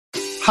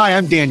Hi,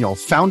 I'm Daniel,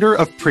 founder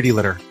of Pretty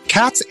Litter.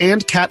 Cats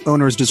and cat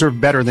owners deserve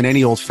better than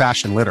any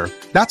old-fashioned litter.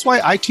 That's why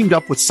I teamed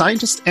up with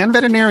scientists and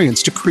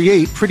veterinarians to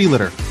create Pretty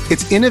Litter.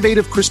 Its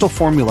innovative crystal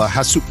formula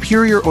has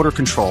superior odor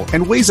control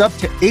and weighs up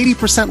to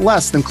 80%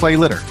 less than clay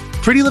litter.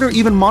 Pretty Litter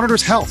even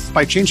monitors health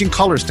by changing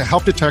colors to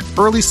help detect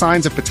early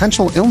signs of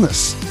potential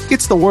illness.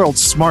 It's the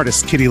world's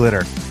smartest kitty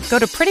litter. Go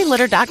to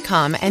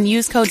prettylitter.com and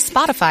use code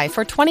SPOTIFY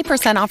for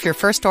 20% off your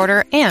first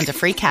order and a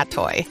free cat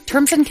toy.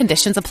 Terms and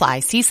conditions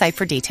apply. See site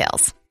for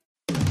details.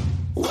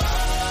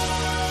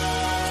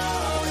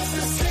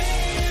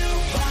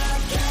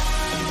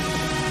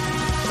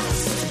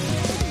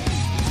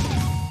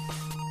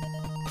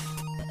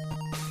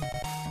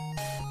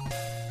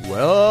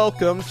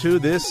 Welcome to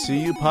this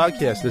CU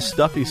podcast, this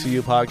stuffy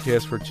CU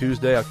podcast for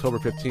Tuesday, October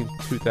 15th,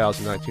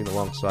 2019,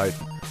 alongside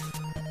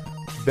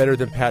Better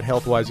Than Pat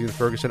Health-wise Ian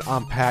Ferguson.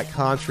 I'm Pat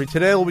Contry.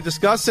 Today we'll be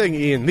discussing,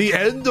 Ian, the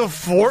end of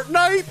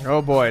Fortnite.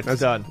 Oh boy, it's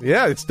done.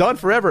 Yeah, it's done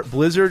forever.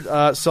 Blizzard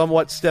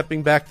somewhat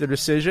stepping back their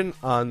decision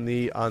on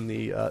the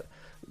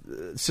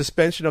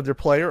suspension of their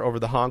player over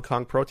the Hong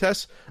Kong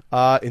protests.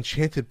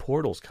 Enchanted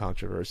Portals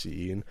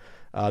controversy, Ian.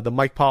 The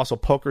Mike Postle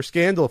poker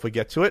scandal, if we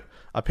get to it,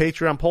 a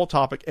Patreon poll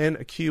topic, and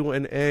a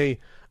Q&A.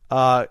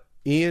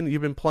 Ian,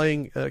 you've been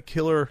playing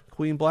Killer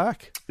Queen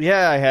Black?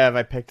 Yeah, I have.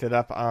 I picked it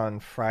up on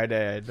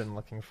Friday. I'd been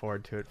looking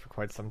forward to it for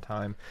quite some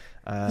time.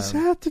 It's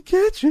out to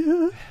get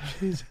you.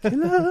 She's a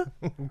killer.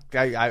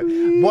 I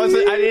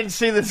didn't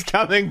see this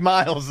coming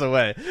miles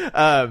away.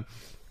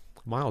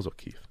 Miles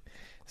O'Keefe.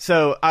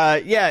 So,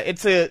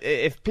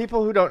 if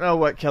people who don't know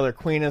what Killer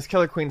Queen is,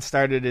 Killer Queen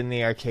started in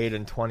the arcade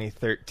in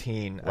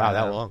 2013. Wow,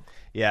 that long.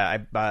 Yeah,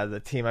 the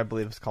team, I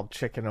believe, is called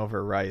Chicken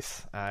Over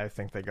Rice. I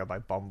think they go by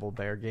Bumble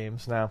Bear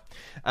Games now.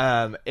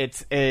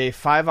 It's a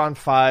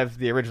 5-on-5.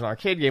 The original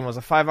arcade game was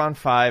a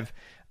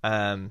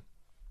 5-on-5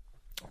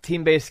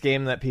 team-based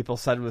game that people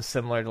said was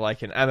similar to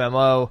like an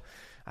MMO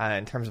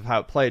in terms of how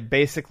it played.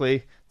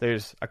 Basically,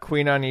 there's a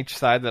queen on each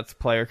side that's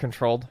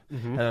player-controlled,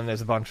 and then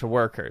there's a bunch of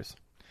workers.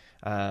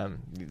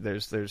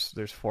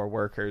 There's 4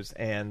 workers,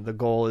 and the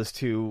goal is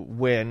to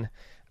win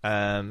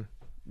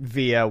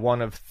via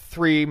one of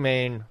 3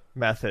 main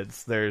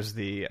methods. There's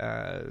the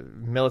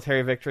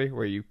military victory,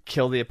 where you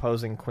kill the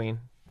opposing queen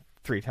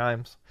 3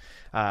 times.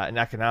 An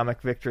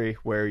economic victory,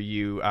 where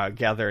you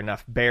gather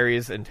enough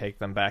berries and take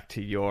them back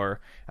to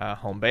your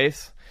home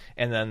base.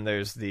 And then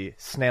there's the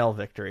snail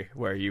victory,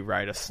 where you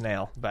ride a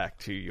snail back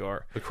to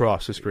your...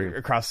 Across the screen.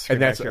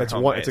 And that's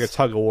one. It's like a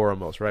tug of war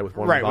almost, right? With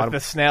one right, on the bottom.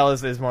 with the snail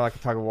is more like a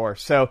tug of war.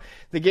 So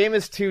the game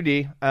is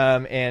 2D,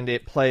 and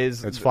it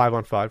plays... It's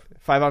 5-on-5.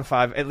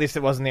 5-on-5, at least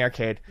it was in the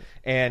arcade.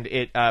 And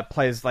it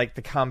plays like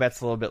the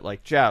combat's a little bit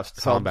like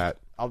Joust. So Combat.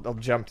 I'll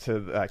jump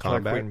to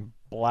Killer Queen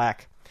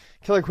Black.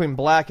 Killer Queen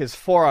Black is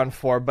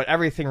 4-on-4, but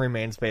everything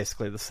remains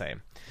basically the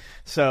same.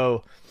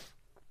 So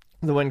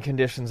the win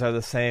conditions are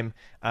the same.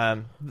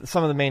 Some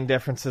of the main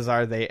differences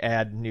are they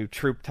add new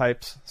troop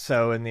types.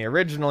 So in the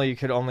original, you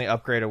could only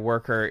upgrade a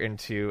worker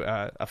into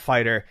a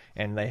fighter,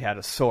 and they had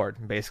a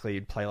sword. Basically,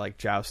 you'd play like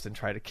Joust and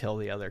try to kill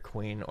the other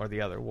queen or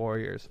the other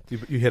warriors. You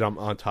hit them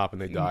on top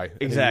and they die.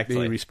 Exactly.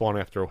 And they respawn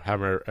after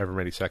however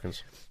many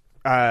seconds.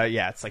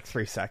 Yeah, it's like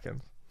 3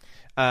 seconds.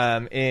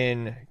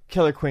 In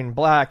Killer Queen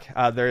Black,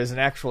 there is an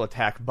actual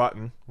attack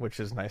button,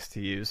 which is nice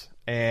to use.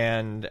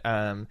 And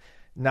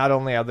not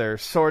only are there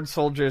sword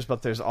soldiers,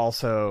 but there's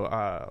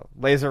also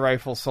laser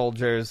rifle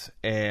soldiers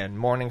and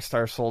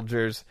Morningstar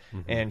soldiers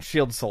and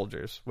shield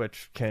soldiers,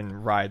 which can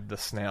ride the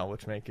snail,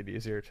 which make it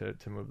easier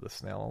to move the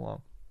snail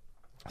along.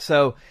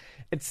 So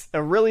it's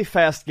a really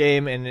fast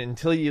game, and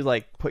until you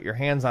like put your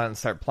hands on it and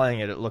start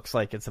playing it, it looks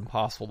like it's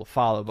impossible to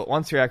follow. But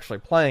once you're actually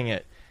playing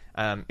it,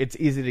 it's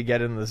easy to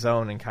get in the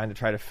zone and kind of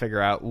try to figure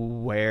out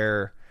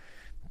where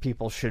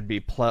people should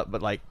be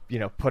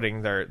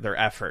putting their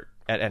effort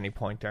at any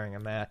point during a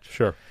match.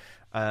 Sure.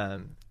 I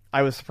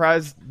was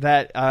surprised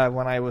that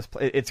when I was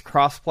it's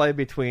crossplay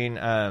between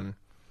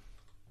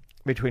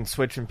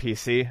Switch and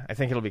PC. I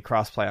think it'll be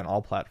crossplay on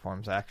all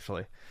platforms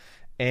actually,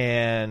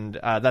 and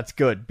that's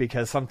good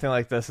because something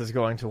like this is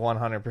going to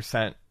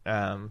 100%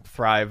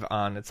 thrive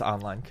on its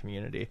online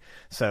community.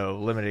 So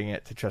limiting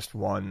it to just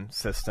one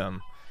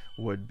system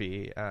would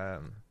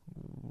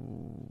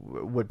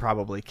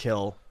probably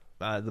kill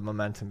the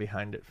momentum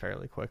behind it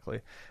fairly quickly.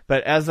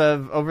 But as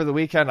of over the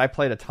weekend, I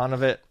played a ton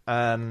of it.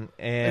 And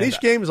each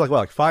game is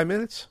like 5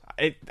 minutes?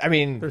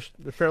 They're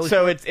fairly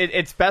so short?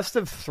 it's best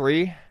of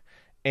 3,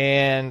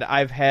 and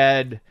I've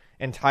had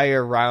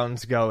entire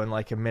rounds go in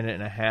like a minute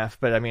and a half.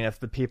 But I mean, if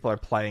the people are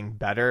playing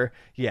better,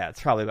 yeah,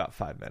 it's probably about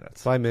 5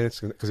 minutes. 5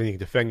 minutes, because then you can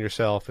defend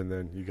yourself, and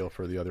then you go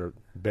for the other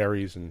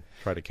berries and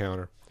try to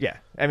counter. Yeah,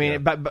 I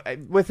mean, but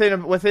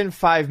within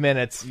 5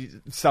 minutes,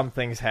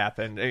 something's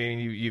happened. I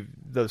mean,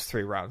 those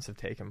 3 rounds have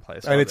taken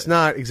place, and it's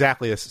not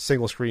exactly a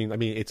single screen. I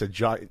mean, it's a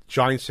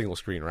giant single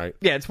screen, right?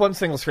 Yeah, it's one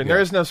single screen. Yeah.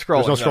 There is no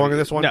scrolling. There's no scrolling in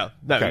this one. No.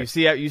 Okay.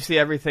 You see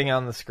everything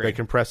on the screen. They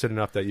compress it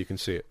enough that you can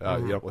see it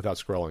without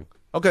scrolling.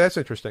 Okay, that's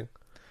interesting.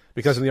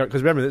 Because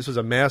remember, this was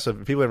a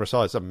massive. People never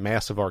saw it. It's a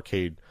massive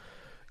arcade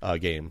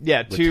game.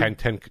 Yeah,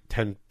 with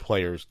 10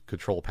 players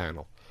control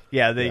panel.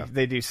 Yeah,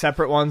 they do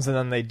separate ones, and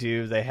then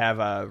they have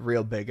a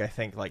real big, I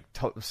think, like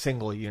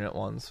single unit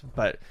ones.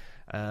 But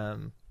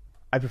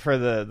I prefer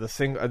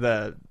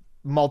the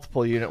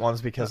multiple unit ones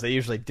because they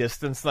usually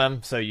distance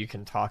them, so you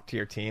can talk to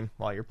your team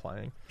while you're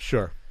playing.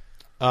 Sure.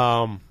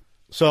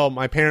 So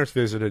my parents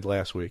visited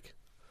last week,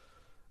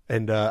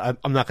 and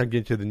I'm not going to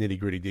get into the nitty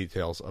gritty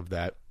details of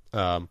that.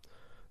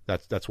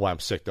 That's why I'm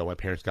sick, though. My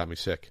parents got me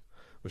sick,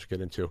 which we'll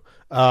get into.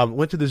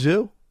 Went to the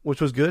zoo,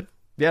 which was good.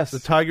 Yes, the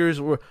tigers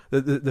were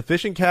the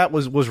fishing cat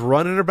was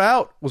running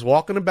about, was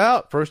walking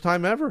about, first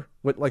time ever.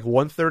 Went like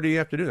 1:30 in the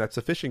afternoon. That's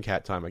the fishing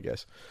cat time, I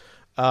guess.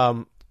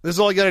 This is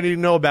all you got to need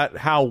to know about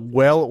how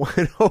well it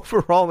went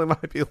overall. They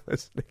might be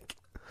listening.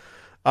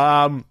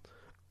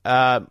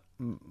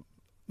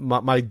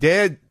 My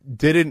dad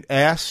didn't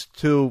ask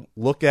to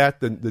look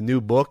at the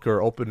new book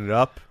or open it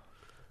up.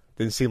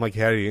 Didn't seem like he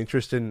had any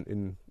interest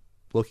in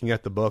looking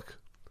at the book.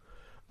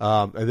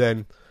 And then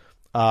it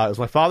was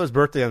my father's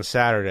birthday on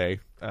Saturday.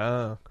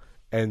 Oh.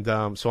 And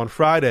so on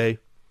Friday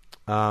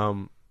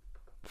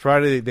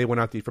they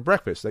went out to eat for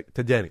breakfast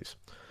to Denny's.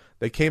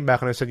 They came back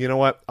and I said, you know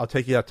what? I'll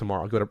take you out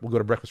tomorrow. We'll go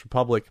to Breakfast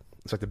Republic.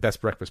 It's like the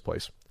best breakfast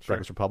place. Sure.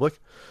 Breakfast Republic.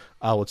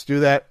 Let's do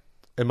that.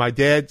 And my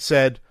dad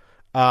said,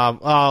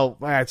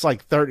 it's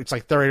like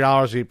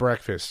 $30 to eat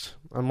breakfast.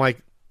 I'm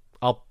like,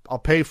 I'll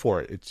pay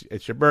for it.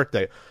 It's your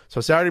birthday.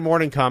 So Saturday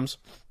morning comes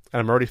and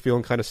I'm already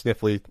feeling kind of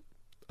sniffly.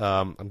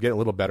 I'm getting a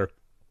little better.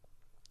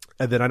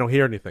 And then I don't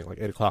hear anything. Like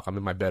 8 o'clock, I'm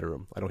in my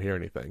bedroom. I don't hear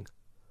anything.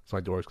 So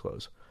my door's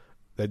closed.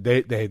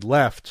 They had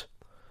left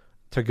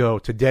to go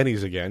to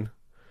Denny's again.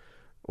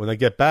 When they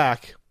get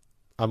back,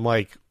 I'm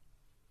like,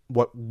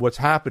 what's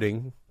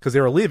happening? Because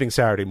they were leaving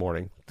Saturday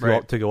morning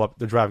to go up.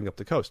 They're driving up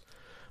the coast.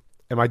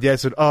 And my dad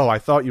said, I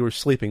thought you were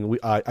sleeping.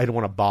 I didn't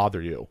want to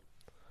bother you.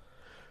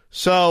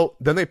 So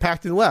then they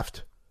packed and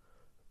left.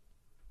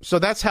 So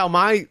that's how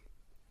my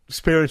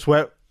experience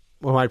went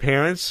with my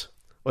parents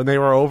when they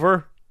were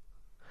over.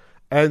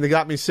 And they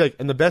got me sick.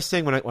 And the best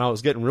thing when I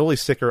was getting really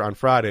sicker on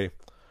Friday,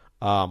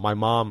 my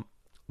mom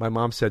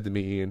said to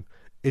me, Ian,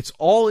 it's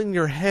all in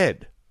your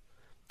head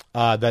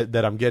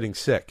that I'm getting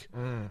sick,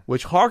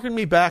 which harkened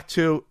me back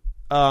to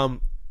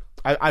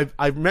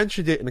I've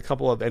mentioned it in a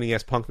couple of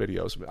NES Punk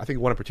videos. I think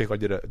one in particular I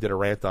did a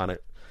rant on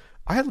it.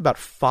 I had about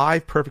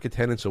 5 perfect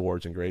attendance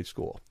awards in grade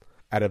school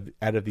out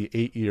of the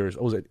 8 years.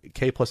 What was it,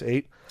 K plus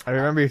 8? I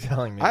remember you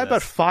telling me I had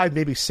about 5,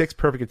 maybe 6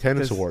 perfect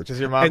attendance awards. Because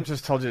your mom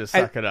just told you to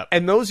suck it up.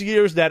 And those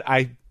years that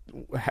I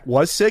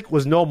was sick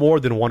was no more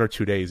than 1 or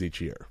 2 days each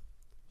year.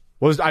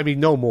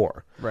 No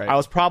more. Right.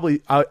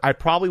 I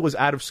probably was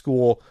out of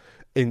school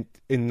in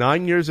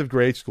 9 years of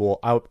grade school.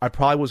 I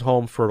probably was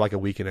home for like a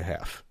week and a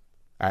half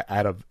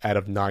out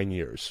of 9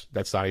 years.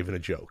 That's not even a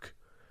joke.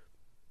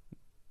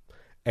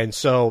 And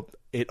so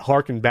it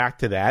harkened back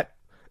to that,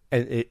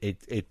 and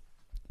it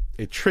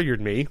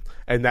triggered me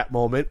in that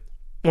moment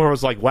where I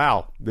was like,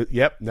 "Wow,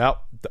 no,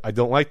 I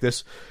don't like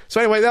this." So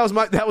anyway, that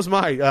was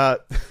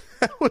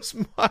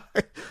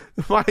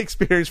my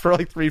experience for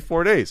like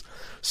 3-4 days.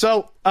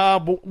 So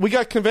we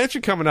got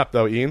convention coming up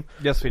though, Ian.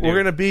 Yes, we do. We're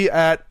going to be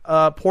at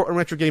Portland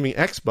Retro Gaming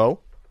Expo,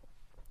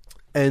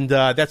 and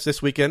that's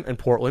this weekend in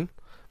Portland,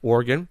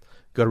 Oregon.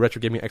 Go to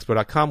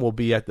RetroGamingExpo.com. We'll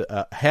be at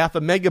the Half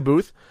a Mega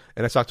booth,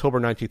 and that's October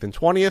 19th and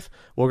 20th.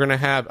 We're going to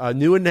have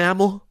new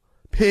enamel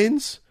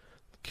pins.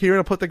 Kieran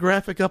will put the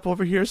graphic up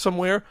over here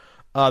somewhere.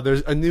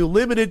 There's a new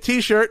limited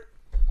T-shirt,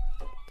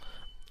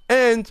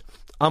 and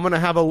I'm going to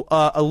have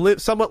a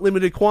somewhat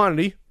limited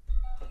quantity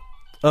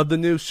of the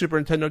new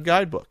Super Nintendo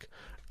guidebook.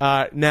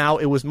 Now,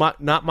 it was not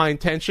my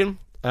intention,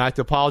 and I have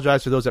to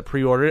apologize to those that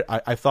pre-ordered it.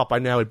 I thought by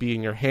now it'd be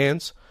in your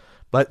hands,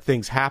 but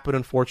things happen,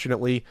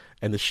 unfortunately,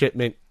 and the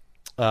shipment,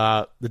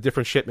 the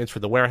different shipments for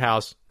the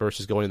warehouse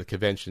versus going to the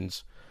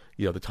conventions,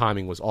 the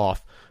timing was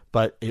off.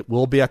 But it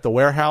will be at the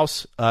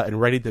warehouse and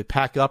ready to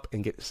pack up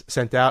and get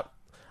sent out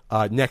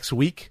next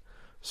week,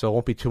 so it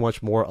won't be too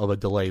much more of a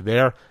delay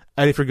there.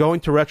 And if you're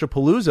going to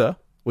Retropalooza,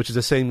 which is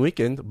the same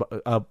weekend,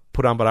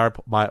 put on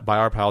by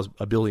our pals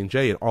Billy and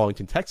Jay in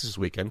Arlington, Texas this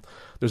weekend,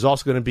 there's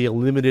also going to be a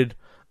limited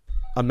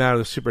amount of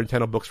the Super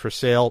Nintendo books for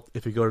sale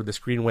if you go to the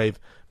Screenwave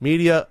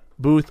Media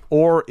booth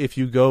or if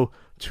you go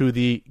to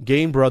the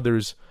Game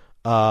Brothers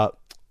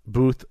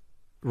booth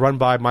run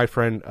by my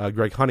friend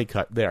Greg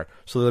Honeycutt there.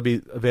 So they'll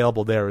be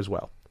available there as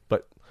well.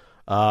 But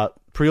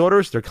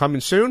pre-orders, they're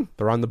coming soon.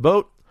 They're on the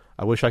boat.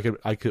 I wish I could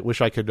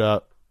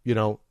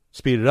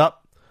speed it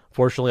up.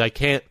 Fortunately, I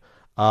can't.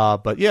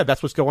 But yeah,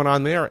 that's what's going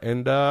on there,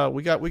 and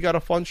we got a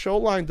fun show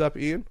lined up,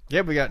 Ian.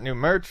 Yeah, we got new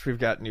merch, we've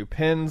got new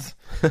pins,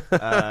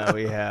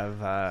 we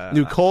have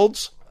new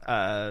colds.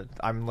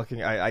 I'm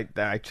looking.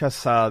 I just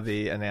saw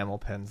the enamel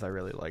pins. I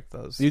really like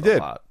those. You did,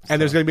 lot,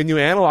 and there's going to be a new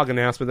analog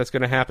announcement that's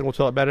going to happen. We'll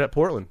tell about it at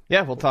Portland.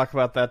 Yeah, we'll talk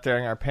about that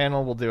during our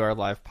panel. We'll do our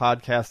live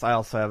podcast. I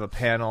also have a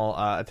panel,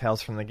 a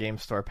Tales from the Game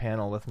Store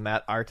panel with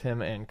Matt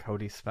Artem and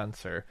Cody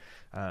Spencer.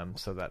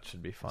 So that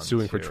should be fun.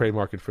 Suing for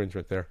trademark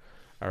infringement there.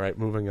 All right,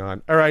 moving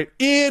on. All right,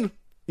 Ian,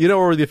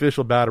 we're the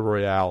official Battle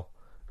Royale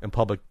and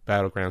Public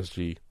Battlegrounds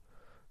G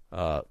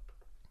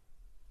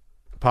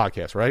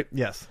podcast, right?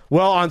 Yes.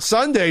 Well, on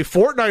Sunday,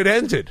 Fortnite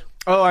ended.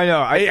 Oh, I know.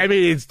 I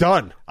mean, it's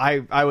done.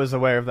 I was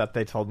aware of that.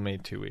 They told me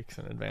 2 weeks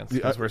in advance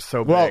because we're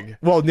so big.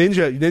 Well,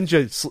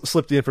 Ninja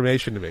slipped the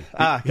information to me.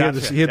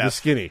 Gotcha. He had the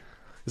skinny.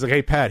 He's like,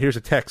 hey, Pat, here's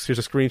a text. Here's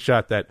a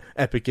screenshot that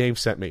Epic Games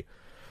sent me.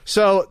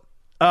 So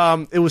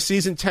it was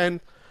Season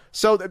 10.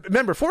 So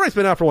remember, Fortnite's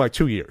been out for like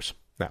 2 years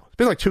now. It's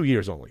been like 2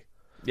 years only.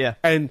 Yeah,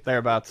 and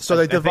thereabouts. So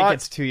I think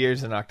it's 2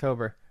 years in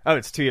October. Oh,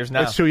 it's 2 years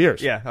now. It's 2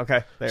 years. Yeah,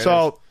 okay.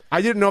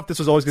 I didn't know if this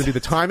was always going to be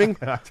the timing,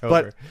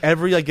 but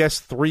every, I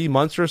guess, 3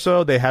 months or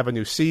so, they have a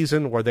new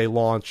season where they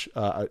launch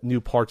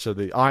new parts of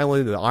the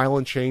island. The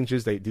island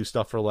changes. They do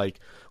stuff for, like,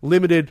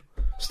 limited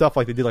stuff,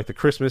 like they did, like, the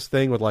Christmas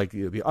thing with, like,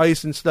 the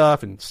ice and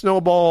stuff and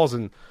snowballs.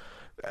 And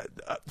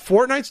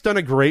Fortnite's done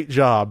a great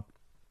job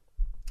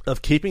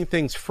of keeping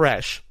things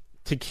fresh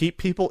to keep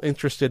people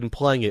interested in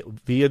playing it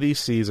via these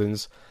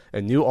seasons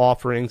and new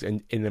offerings,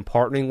 and then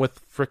partnering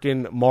with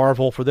frickin'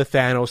 Marvel for the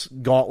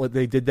Thanos Gauntlet.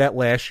 They did that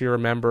last year,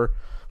 remember?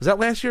 Was that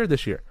last year or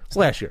this year? It's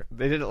last year.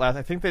 They did it last.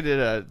 I think they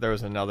did there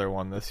was another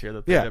one this year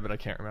that they did, but I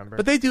can't remember.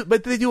 But they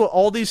do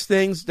all these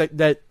things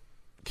that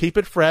keep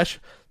it fresh.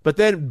 But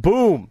then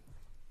boom,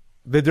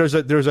 there's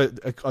a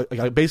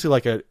basically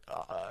like a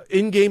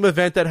in-game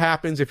event that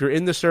happens. If you're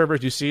in the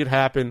servers, you see it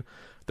happen.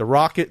 The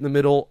rocket in the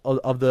middle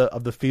of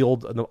the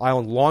field, and the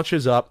island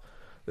launches up.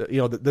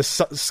 You know, the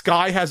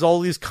sky has all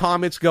these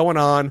comets going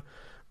on,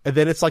 and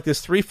then it's like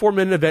this 3-4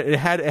 minute event. It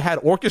had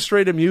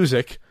orchestrated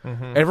music.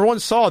 Mm-hmm. Everyone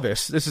saw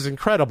this. This is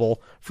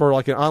incredible for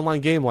like an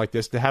online game like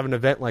this to have an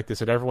event like this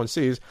that everyone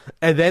sees.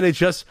 And then it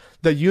just,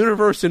 the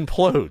universe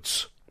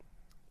implodes,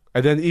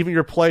 and then even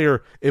your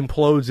player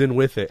implodes in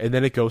with it, and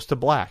then it goes to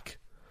black.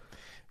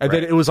 And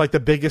then it was like the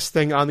biggest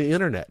thing on the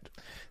internet.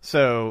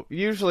 So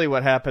usually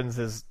what happens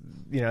is,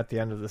 you know, at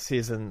the end of the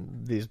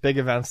season, these big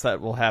events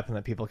that will happen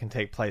that people can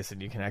take place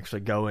and you can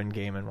actually go in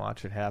game and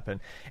watch it happen.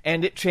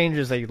 And it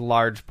changes a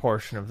large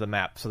portion of the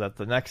map so that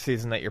the next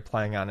season that you're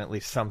playing on, at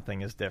least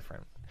something is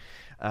different.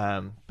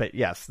 But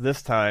yes,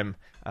 this time,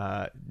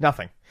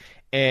 nothing.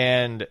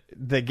 And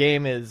the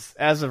game is,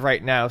 as of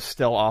right now,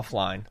 still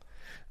offline.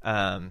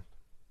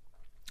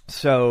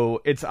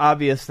 So it's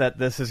obvious that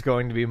this is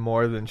going to be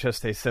more than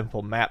just a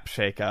simple map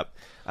shakeup.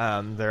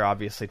 They're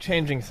obviously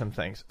changing some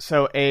things.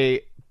 So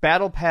a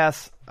battle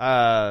pass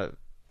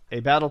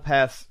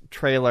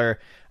trailer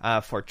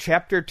for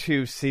Chapter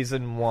 2,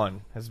 Season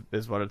 1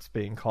 is what it's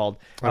being called.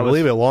 I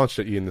believe it launched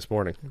at Ian this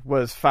morning.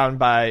 Was found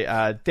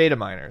by data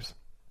miners.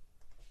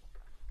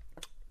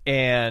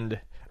 And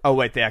oh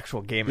wait, the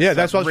actual game. Yeah,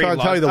 that's what I was trying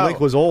to tell you. The link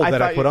was old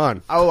that I put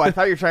on. I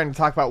thought you were trying to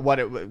talk about what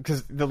it was,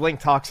 because the link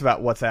talks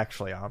about what's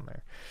actually on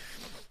there.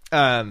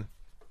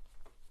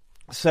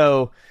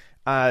 So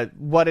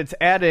what it's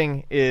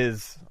adding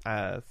is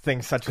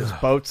things such as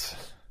boats.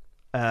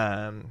 You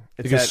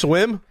can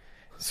swim?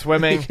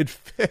 Swimming. You can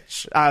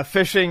fish.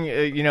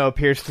 Fishing,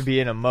 appears to be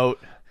in a moat.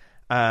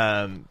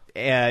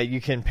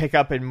 You can pick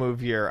up and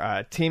move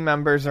your team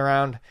members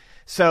around.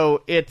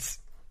 So it's...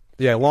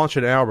 Yeah, launch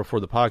an hour before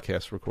the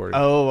podcast recording.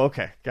 Oh,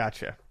 okay.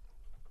 Gotcha.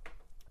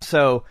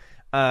 So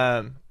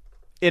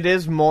it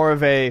is more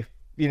of a...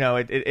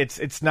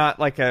 it's not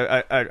like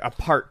a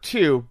part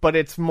 2, but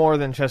it's more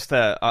than just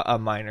a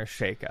minor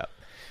shakeup.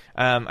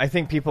 I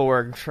think people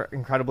were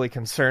incredibly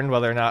concerned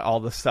whether or not all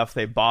the stuff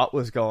they bought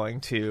was going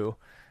to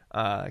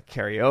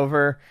carry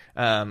over.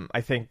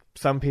 I think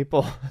some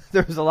people,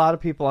 there was a lot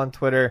of people on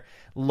Twitter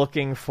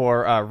looking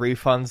for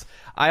refunds.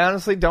 I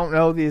honestly don't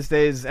know these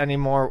days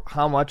anymore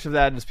how much of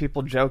that is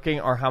people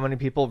joking or how many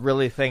people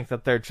really think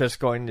that they're just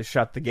going to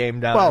shut the game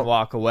down and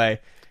walk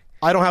away.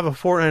 I don't have a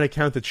Fortnite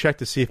account to check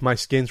to see if my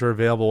skins are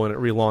available when it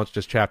relaunched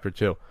as Chapter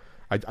 2.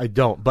 I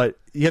don't. But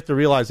you have to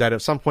realize that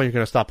at some point you're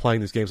going to stop playing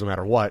these games no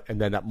matter what, and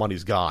then that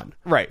money's gone.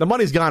 Right. The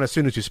money's gone as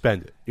soon as you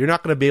spend it. You're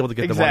not going to be able to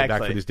get the money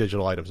back for these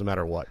digital items no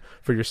matter what.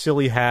 For your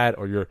silly hat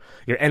or your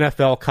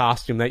NFL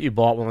costume that you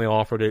bought when they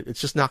offered it,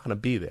 it's just not going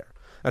to be there.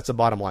 That's the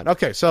bottom line.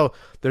 Okay, so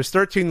there's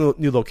 13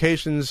 new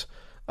locations.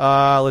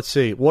 Let's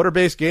see.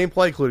 Water-based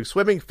gameplay, including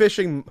swimming,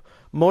 fishing,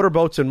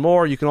 motorboats, and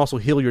more. You can also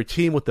heal your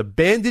team with the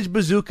bandage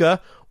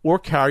bazooka or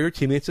carry your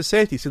teammates to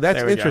safety. So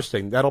that's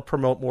interesting. That'll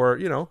promote more,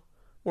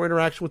 more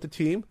interaction with the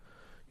team.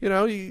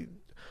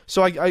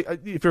 So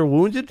if you're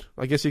wounded,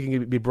 I guess you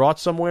can be brought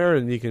somewhere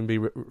and you can be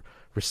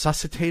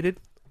resuscitated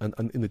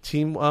in the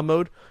team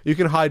mode. You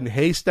can hide in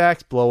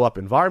haystacks, blow up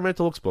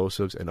environmental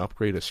explosives, and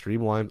upgrade a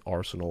streamlined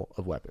arsenal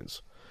of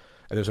weapons.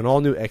 And there's an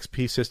all-new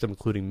XP system,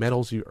 including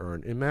medals you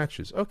earn in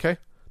matches. Okay,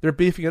 they're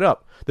beefing it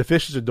up. The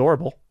fish is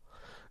adorable.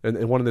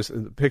 And one of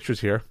the pictures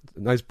here, a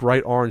nice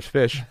bright orange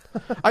fish.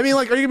 I mean,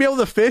 like, are you going to be able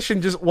to fish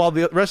and just while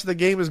the rest of the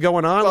game is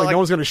going on? Well, like no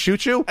one's going to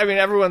shoot you? I mean,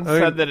 everyone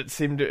said that it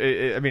seemed to...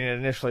 it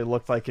initially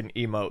looked like an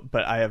emote,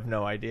 but I have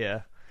no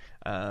idea.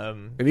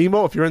 An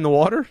emo if you're in the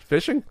water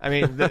fishing? I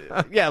mean,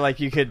 yeah, like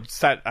you could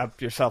set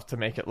up yourself to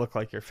make it look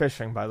like you're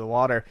fishing by the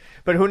water.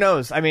 But who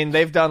knows? I mean,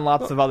 they've done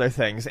lots of other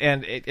things.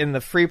 And in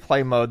the free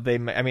play mode,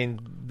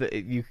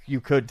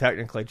 you could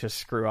technically just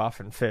screw off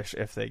and fish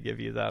if they give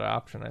you that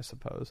option, I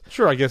suppose.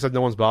 Sure, I guess if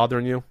no one's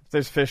bothering you. If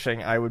there's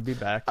fishing, I would be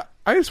back.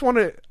 I just want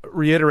to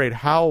reiterate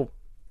how,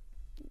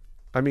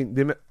 I mean,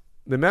 the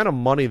amount of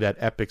money that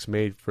Epic's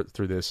made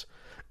through this.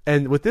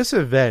 And with this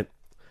event,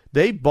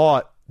 they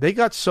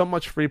got so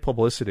much free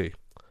publicity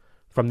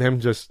from them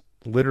just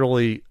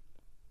literally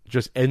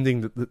just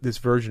ending this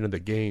version of the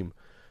game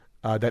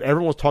that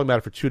everyone was talking about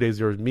it for 2 days.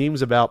 There was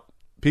memes about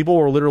people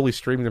were literally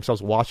streaming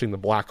themselves watching the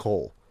black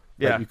hole.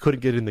 Yeah. You couldn't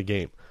get in the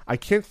game. I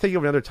can't think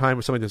of another time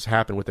where something just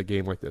happened with a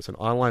game like this, an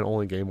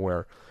online-only game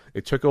where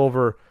it took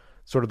over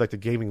sort of like the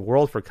gaming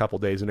world for a couple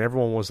days, and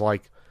everyone was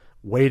like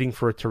waiting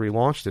for it to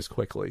relaunch this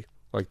quickly.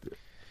 Like,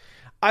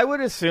 I would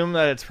assume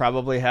that it's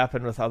probably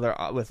happened with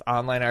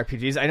online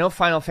RPGs. I know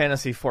Final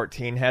Fantasy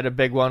XIV had a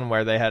big one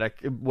where they had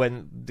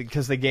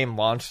because the game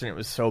launched and it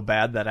was so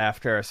bad that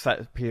after a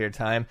set period of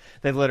time,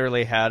 they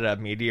literally had a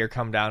meteor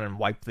come down and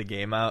wipe the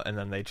game out, and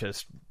then they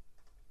just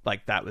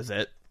that was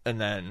it, and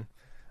then.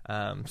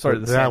 Sort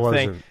of the same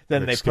thing.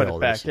 Then they put it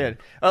back in.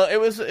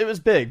 It was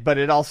big, but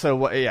it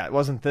also it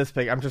wasn't this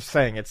big. I'm just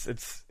saying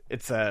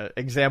it's a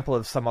example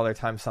of some other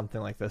time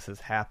something like this has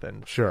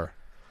happened. Sure.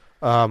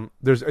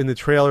 There's in the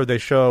trailer they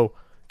show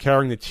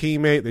carrying the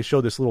teammate. They show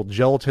this little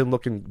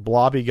gelatin-looking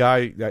blobby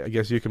guy that I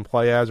guess you can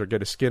play as or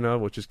get a skin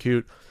of, which is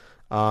cute.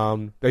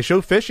 They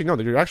show fishing. No,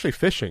 you're actually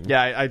fishing.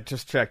 Yeah, I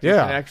just checked. You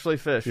can actually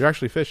fish. You're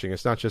actually fishing.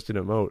 It's not just an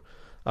emote.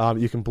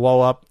 You can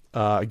blow up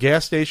a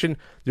gas station.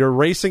 They're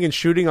racing and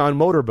shooting on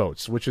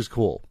motorboats, which is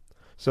cool.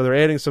 So they're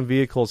adding some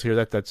vehicles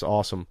here. That's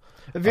awesome.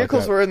 The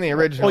vehicles were in the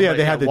original. Oh yeah,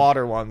 they had the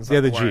water ones.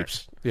 Yeah, the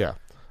Jeeps. Yeah.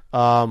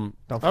 Don't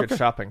forget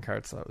shopping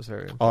carts. That was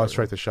very important. Oh, that's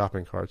right, the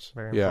shopping carts.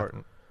 Very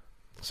important.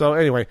 So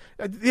anyway,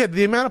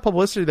 the amount of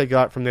publicity they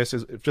got from this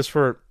is just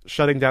for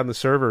shutting down the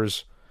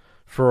servers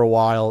for a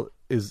while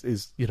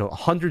is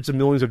hundreds of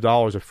millions of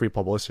dollars of free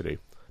publicity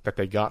that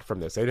they got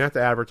from this. They didn't have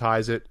to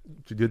advertise it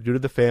due to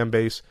the fan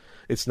base.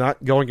 It's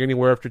not going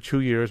anywhere after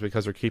 2 years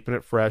because they're keeping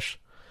it fresh.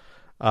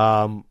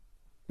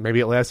 Maybe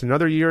it lasts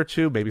another year or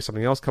two. Maybe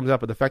something else comes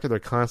up. But the fact that they're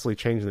constantly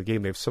changing the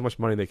game, they have so much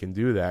money they can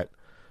do that.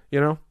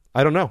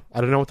 I don't know.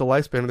 I don't know what the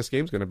lifespan of this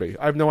game is going to be.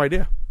 I have no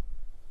idea.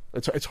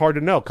 It's hard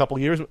to know. A couple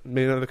years,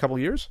 maybe another couple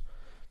years?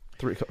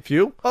 A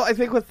few? Well, I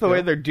think with the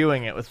way they're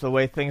doing it, with the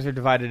way things are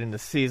divided into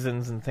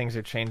seasons and things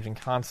are changing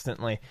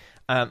constantly,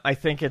 I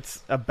think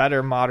it's a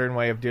better modern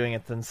way of doing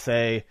it than,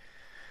 say...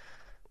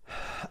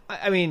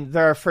 I mean,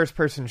 there are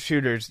first-person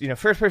shooters.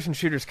 First-person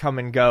shooters come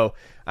and go,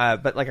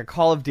 but like a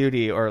Call of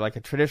Duty or like a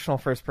traditional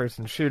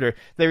first-person shooter,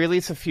 they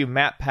release a few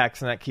map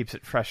packs and that keeps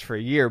it fresh for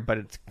a year, but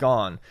it's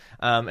gone.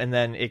 And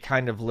then it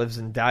kind of lives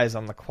and dies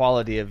on the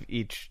quality of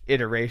each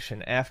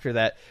iteration after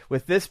that.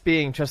 With this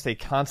being just a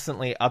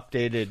constantly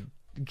updated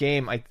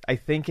game, I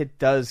think it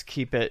does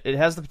keep it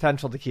has the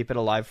potential to keep it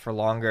alive for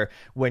longer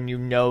when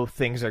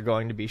things are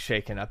going to be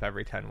shaken up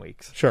every 10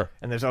 weeks. Sure.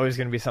 And there's always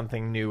going to be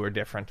something new or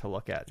different to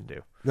look at and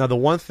do. Now, the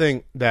one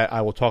thing that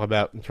I will talk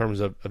about in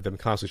terms of them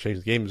constantly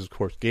changing the game is, of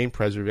course, game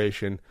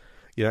preservation,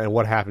 and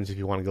what happens if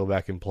you want to go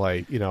back and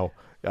play,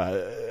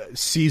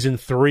 Season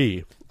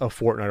 3 of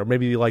Fortnite, or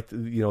maybe like,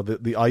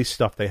 the ice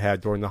stuff they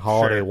had during the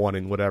holiday one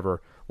and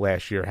whatever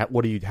last year. How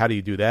do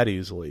you do that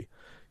easily?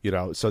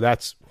 So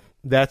that's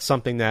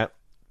something that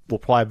will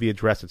probably be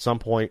addressed at some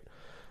point.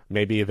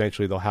 Maybe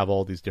eventually they'll have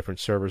all these different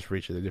servers for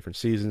each of the different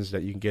seasons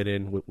that you can get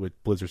in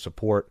with Blizzard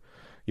support.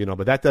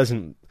 But that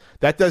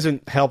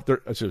doesn't help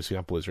their.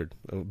 Not Blizzard.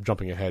 I'm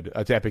jumping ahead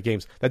to Epic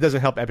Games. That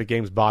doesn't help Epic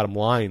Games' bottom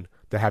line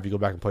to have you go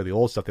back and play the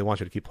old stuff. They want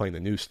you to keep playing the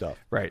new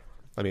stuff. Right.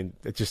 I mean,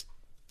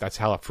 that's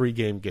how a free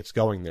game gets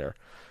going there.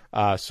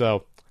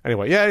 So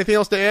anyway, anything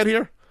else to add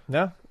here?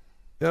 No.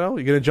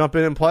 You gonna jump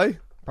in and play?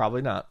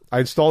 Probably not. I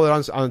installed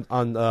it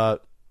on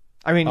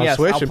I mean, yes,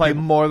 Switch, I'll play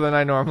more than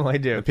I normally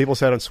do. And people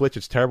said on Switch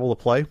it's terrible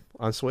to play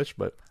on Switch,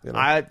 but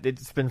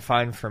it's been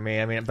fine for me.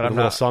 I mean, but I'm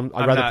not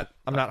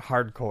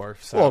hardcore.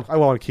 So. Well, I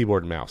want a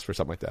keyboard and mouse for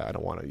something like that. I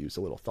don't want to use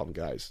the little thumb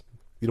guys.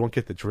 You don't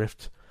get the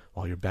drift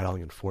while you're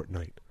battling in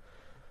Fortnite.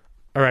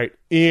 All right,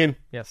 Ian.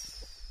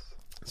 Yes.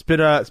 It's been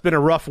a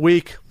rough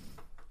week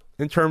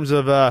in terms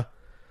of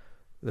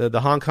the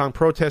Hong Kong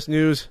protest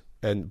news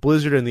and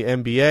Blizzard and the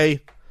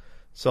NBA.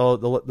 So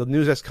the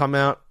news that's come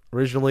out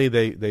originally,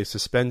 they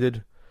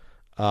suspended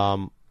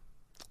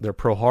their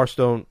Pro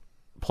Hearthstone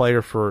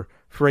player for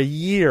a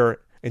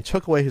year and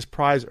took away his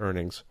prize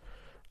earnings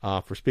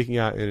for speaking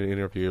out in an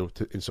interview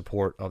in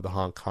support of the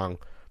Hong Kong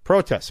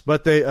protests.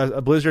 But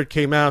Blizzard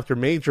came out after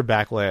major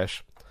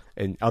backlash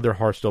and other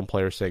Hearthstone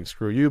players saying,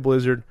 "Screw you,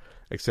 Blizzard,"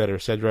 etc.,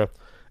 etc.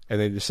 And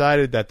they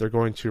decided that they're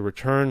going to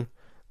return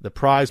the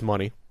prize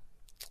money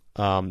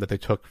that they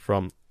took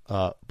from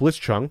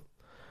Blitzchung,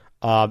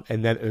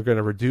 and then they're going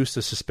to reduce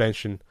the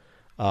suspension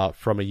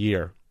from a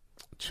year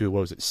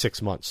to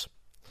 6 months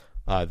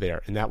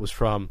there. And that was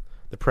from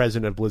the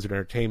president of Blizzard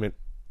Entertainment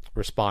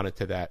responded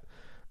to that.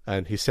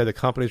 And he said the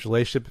company's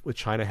relationship with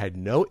China had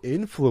no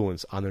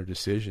influence on their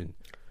decision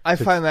I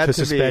find that to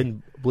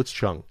suspend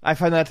Blitzchung. I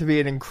find that to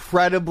be an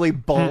incredibly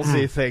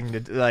ballsy thing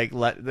to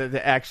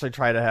to actually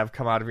try to have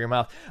come out of your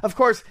mouth. Of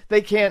course,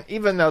 they can't,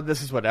 even though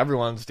this is what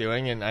everyone's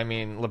doing, and I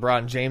mean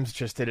LeBron James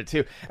just did it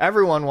too.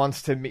 Everyone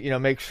wants to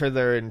make sure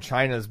they're in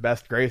China's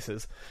best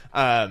graces.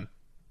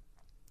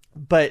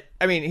 But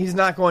I mean, he's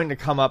not going to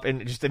come up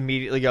and just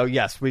immediately go,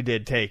 "Yes, we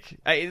did take."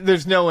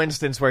 There's no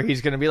instance where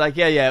he's going to be like,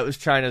 "Yeah, it was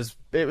China's.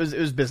 It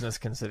was business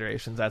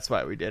considerations. That's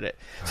why we did it."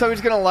 So he's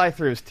going to lie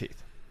through his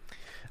teeth.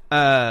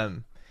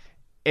 And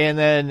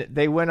then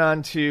they went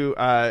on to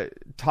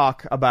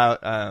talk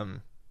about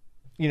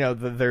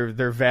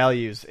their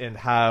values and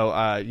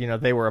how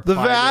they were applied.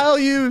 The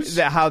values,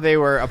 how they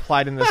were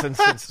applied in this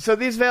instance. So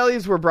these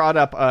values were brought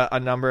up a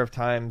number of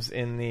times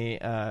in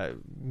the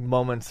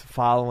moments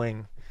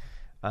following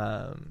the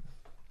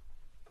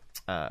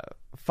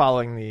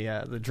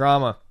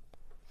drama,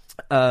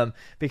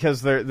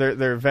 because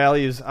their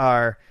values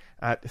are.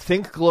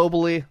 Think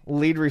globally,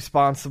 lead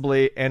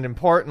responsibly, and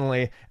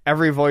importantly,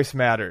 every voice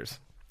matters.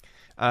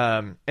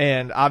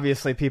 And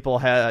obviously,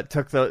 people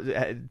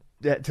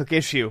took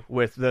issue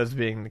with those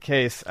being the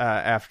case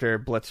after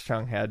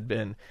Blitzchung had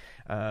been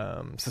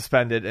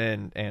suspended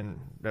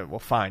and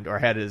fined, or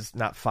had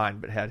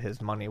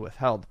his money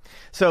withheld.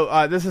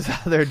 So this is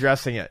how they're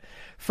addressing it.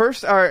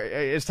 First,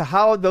 as to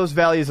how those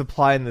values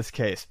apply in this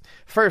case.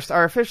 First,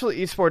 our official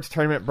esports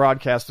tournament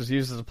broadcast was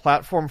used as a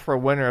platform for a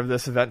winner of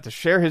this event to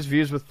share his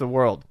views with the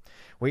world.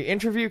 We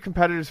interview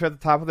competitors who are at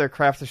the top of their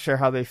craft to share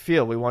how they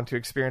feel. We want to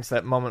experience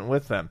that moment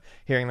with them.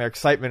 Hearing their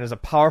excitement is a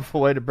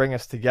powerful way to bring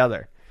us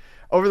together.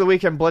 Over the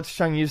weekend,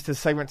 Blitzchung used his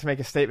segment to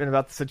make a statement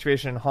about the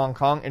situation in Hong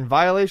Kong in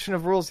violation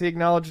of rules he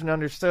acknowledged and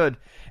understood,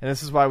 and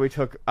this is why we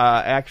took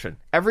action.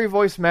 Every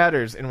voice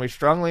matters, and we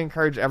strongly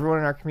encourage everyone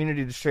in our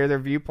community to share their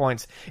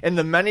viewpoints in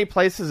the many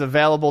places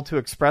available to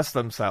express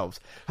themselves.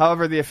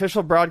 However, the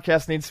official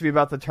broadcast needs to be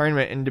about the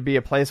tournament and to be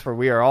a place where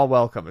we are all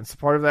welcome. In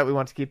support of that, we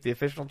want to keep the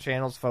official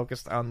channels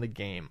focused on the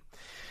game.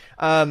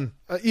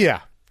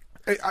 Yeah.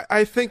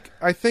 I think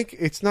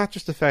it's not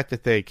just the fact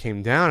that they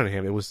came down on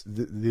him. It was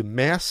the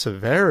mass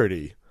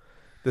severity,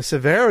 the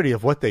severity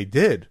of what they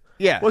did.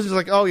 Yeah. It wasn't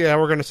like, oh, yeah,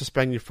 we're going to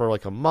suspend you for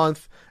like a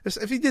month.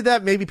 If he did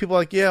that, maybe people are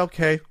like, yeah,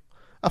 okay.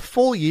 A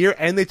full year,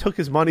 and they took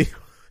his money.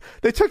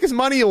 They took his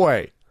money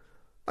away.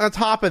 On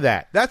top of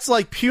that, that's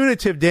like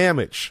punitive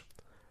damage.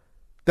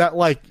 That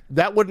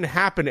wouldn't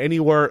happen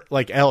anywhere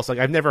else.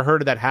 I've never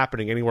heard of that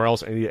happening anywhere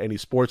else in any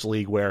sports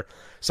league where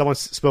someone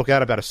spoke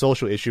out about a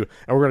social issue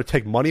and we're going to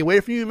take money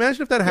away from you.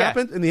 Imagine if that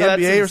happened in the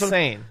NBA or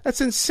something.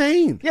 That's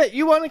insane. Yeah,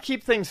 you want to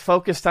keep things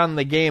focused on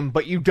the game,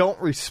 but you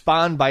don't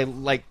respond by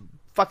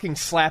fucking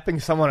slapping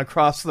someone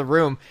across the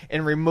room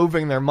and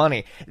removing their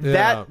money.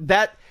 Yeah.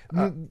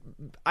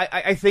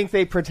 I think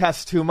they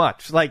protest too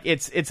much.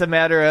 It's a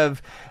matter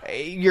of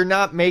you're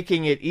not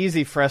making it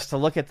easy for us to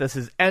look at this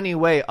as any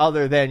way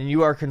other than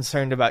you are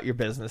concerned about your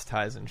business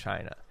ties in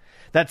China.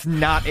 That's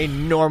not a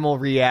normal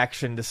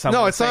reaction to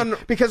someone. No, it's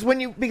not. Because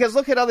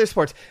look at other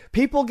sports.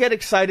 People get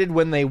excited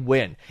when they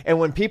win. And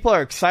when people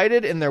are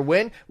excited in their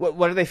win,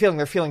 what are they feeling?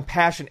 They're feeling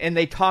passion. And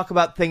they talk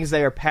about things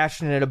they are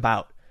passionate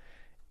about.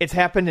 It's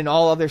happened in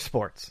all other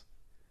sports.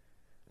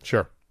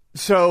 Sure.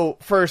 So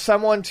for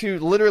someone to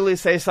literally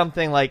say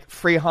something like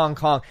 "Free Hong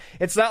Kong,"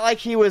 it's not like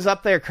he was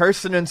up there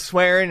cursing and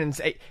swearing and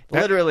say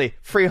literally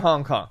 "Free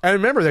Hong Kong." And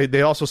remember,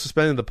 they also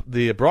suspended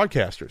the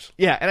broadcasters.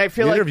 Yeah, and I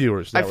feel the like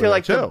interviewers. I feel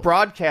like the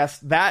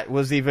broadcast, that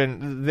was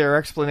even their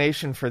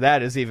explanation for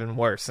that is even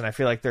worse, and I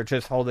feel like they're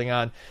just holding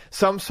on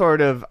some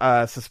sort of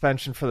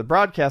suspension for the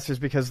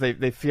broadcasters because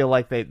they feel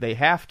like they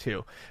have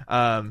to.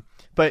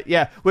 But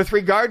yeah, with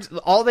regards,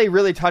 all they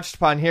really touched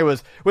upon here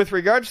was, with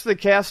regards to the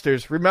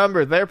casters,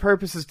 remember, their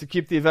purpose is to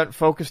keep the event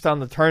focused on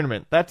the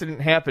tournament. That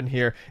didn't happen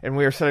here, and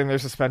we are setting their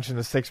suspension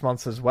to 6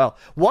 months as well.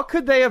 What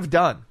could they have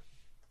done?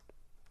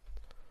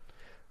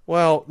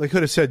 Well, they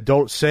could have said,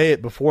 don't say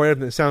it before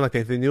it. It sounded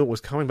like they knew it was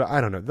coming, but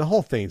I don't know. The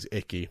whole thing's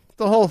icky.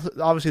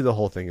 Obviously, the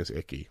whole thing is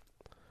icky.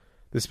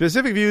 The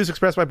specific views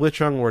expressed by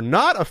Blitzchung were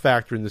not a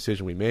factor in the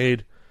decision we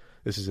made.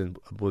 This is in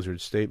a Blizzard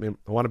statement.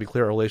 I want to be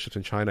clear, our relationships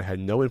in China had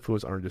no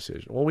influence on our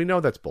decision. Well, we know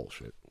that's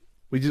bullshit.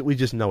 We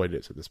just know it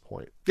is at this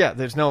point. Yeah,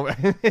 there's no...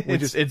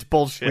 it's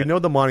bullshit. We know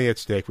the money at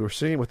stake. We were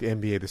seeing it with the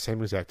NBA at the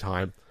same exact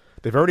time.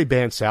 They've already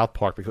banned South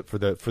Park for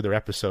their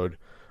episode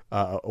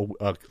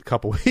a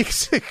couple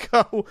weeks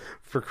ago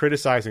for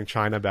criticizing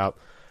China about,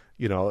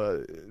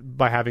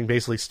 by having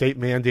basically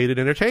state-mandated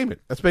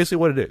entertainment. That's basically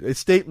what it is. It's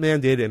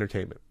state-mandated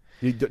entertainment.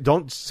 You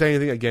don't say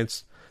anything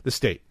against the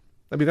state.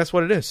 I mean, that's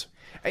what it is.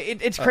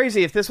 It's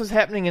crazy. If this was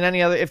happening in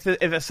any other,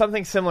 if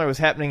something similar was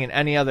happening in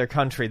any other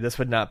country, this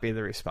would not be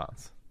the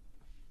response.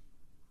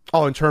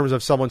 Oh, in terms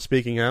of someone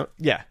speaking out?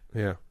 Yeah.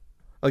 Yeah.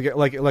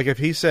 Like if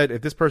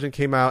this person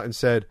came out and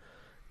said,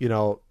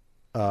 let's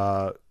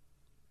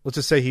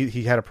just say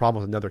he had a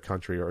problem with another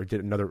country or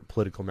did another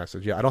political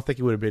message. Yeah, I don't think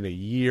it would have been a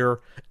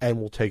year and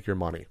we'll take your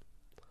money.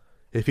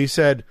 If he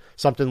said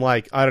something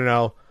like, I don't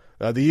know,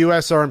 the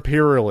U.S. are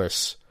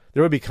imperialists,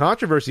 there would be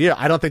controversy. Yeah,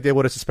 I don't think they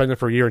would have suspended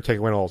for a year and taken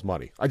away all his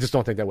money. I just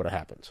don't think that would have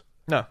happened.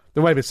 No.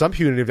 There might have been some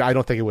punitive. I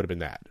don't think it would have been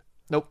that.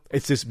 Nope.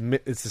 It's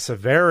the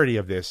severity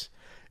of this,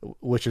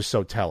 which is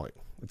so telling.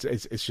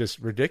 It's just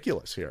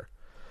ridiculous here.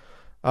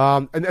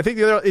 And I think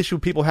the other issue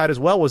people had as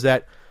well was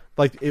that,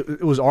 like,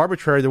 it was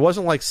arbitrary. There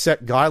wasn't like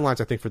set guidelines,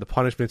 I think, for the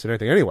punishments and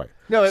anything. Anyway,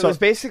 no, it was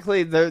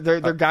basically their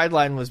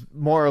guideline was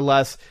more or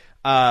less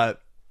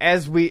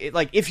as we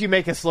like, if you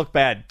make us look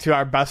bad, to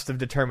our best of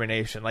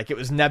determination. Like, it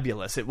was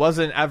nebulous. It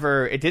wasn't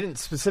ever. It didn't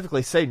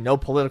specifically say no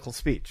political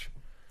speech.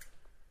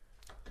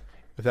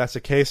 If that's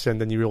the case,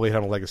 then you really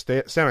have a leg of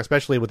stand,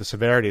 especially with the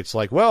severity. It's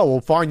like, well,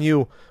 we'll fine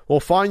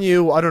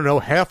you. I don't know,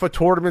 half a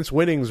tournament's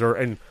winnings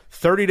and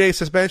 30-day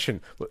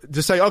suspension.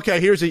 Just say, okay,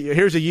 here's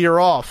a year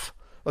off.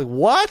 Like,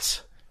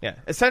 what? Yeah,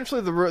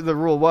 essentially the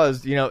rule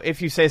was,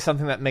 if you say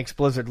something that makes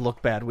Blizzard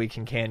look bad, we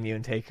can you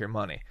and take your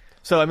money.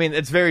 So I mean,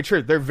 it's very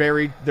true. They're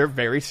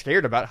very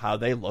scared about how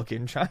they look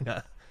in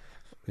China.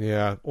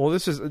 Yeah. Well,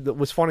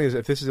 what's funny is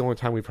if this is the only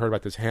time we've heard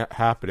about this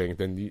happening,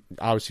 then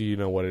obviously you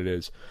know what it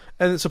is.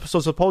 And so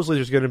supposedly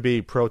there's going to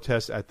be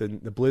protests at the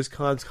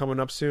BlizzCon's coming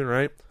up soon,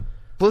 right?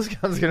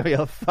 BlizzCon's going to be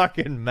a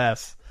fucking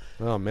mess.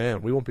 Oh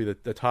man, we won't be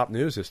the top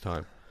news this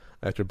time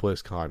after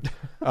BlizzCon.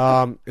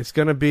 It's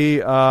going to be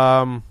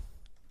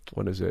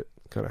when is it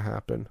going to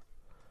happen?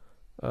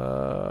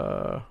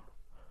 BlizzCon.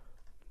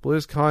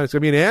 It's going to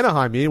be in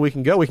Anaheim. We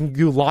can go. We can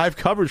do live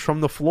coverage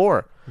from the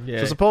floor.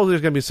 Yeah. So supposedly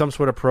there's going to be some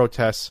sort of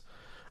protests.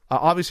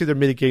 Obviously, they're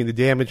mitigating the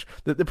damage.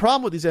 The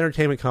problem with these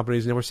entertainment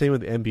companies, and we're seeing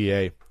with the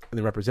NBA and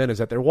the representatives,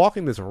 that they're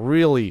walking this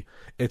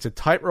it's a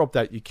tightrope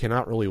that you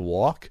cannot really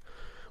walk.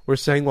 We're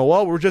saying,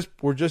 well, we're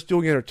just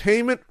doing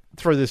entertainment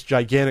for this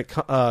gigantic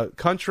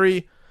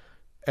country,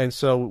 and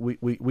so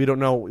we don't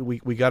know.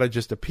 We got to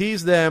just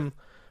appease them,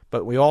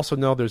 but we also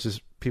know there's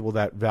this people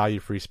that value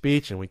free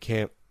speech, and we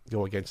can't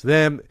go against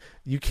them.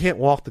 You can't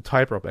walk the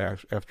tightrope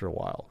after a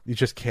while. You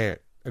just can't,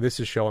 and this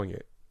is showing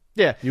it.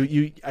 Yeah,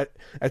 you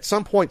at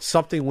some point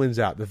something wins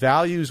out. The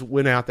values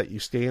win out that you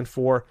stand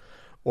for,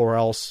 or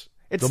else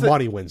the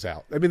money wins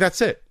out. I mean,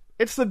 that's it.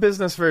 It's the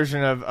business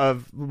version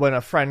of when a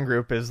friend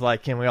group is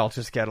like, can we all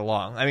just get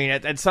along? I mean,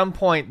 at some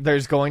point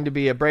there's going to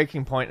be a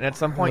breaking point, and at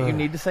some point you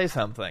need to say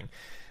something.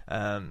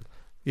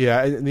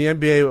 Yeah, in the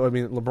NBA, I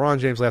mean, LeBron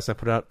James last night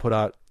put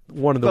out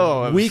one of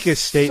the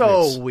weakest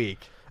statements. So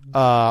weak.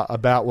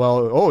 About,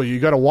 you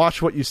got to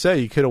watch what you say.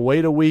 You could have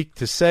waited a week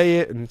to say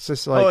it, and it's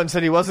just like... and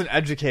said he wasn't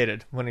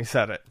educated when he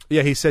said it.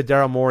 Yeah, he said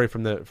Daryl Morey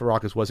for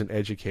Rockets wasn't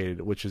educated,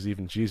 which is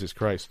even Jesus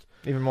Christ.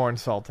 Even more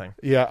insulting.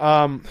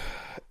 Yeah,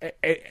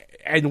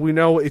 and we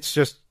know it's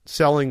just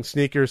selling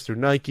sneakers through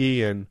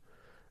Nike and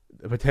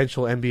the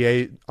potential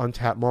NBA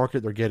untapped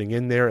market. They're getting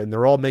in there, and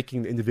they're all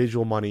making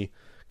individual money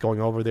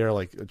going over there.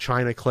 Like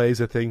China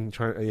Clay's a thing.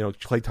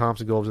 Klay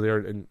Thompson goes over there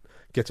and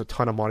gets a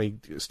ton of money.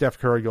 Steph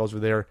Curry goes over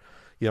there.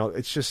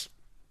 It's just,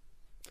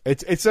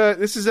 this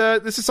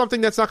is something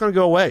that's not going to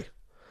go away.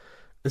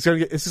 This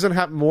is going to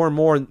happen more and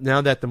more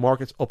now that the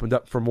market's opened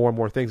up for more and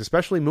more things,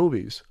 especially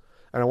movies.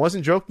 And I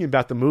wasn't joking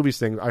about the movies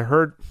thing. I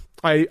heard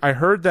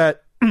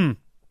that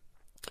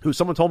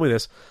someone told me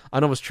this. I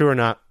don't know if it's true or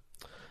not.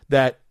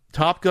 That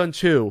Top Gun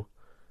 2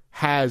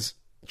 has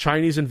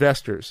Chinese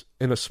investors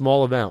in a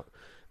small amount.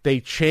 They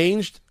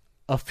changed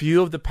a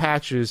few of the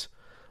patches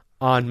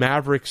on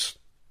Maverick's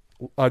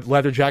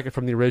leather jacket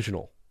from the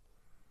original.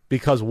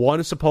 Because one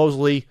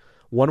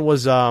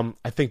was I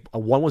think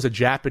one was a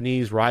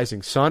Japanese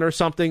rising sun or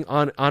something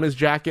on his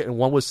jacket, and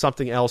one was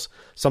something else,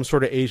 some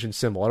sort of Asian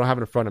symbol. I don't have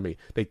it in front of me.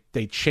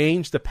 They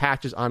changed the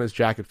patches on his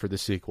jacket for the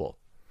sequel.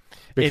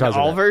 In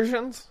all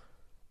versions?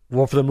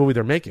 Well, for the movie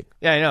they're making.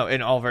 Yeah, I know.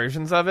 In all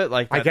versions of it,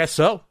 I guess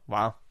so.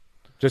 Wow.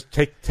 Just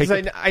take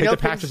the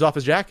patches off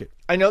his jacket.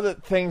 I know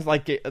that things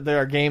like there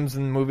are games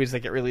and movies that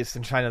get released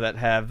in China that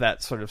have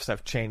that sort of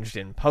stuff changed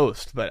in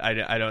post, but I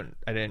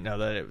didn't know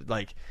that it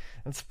like.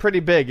 It's pretty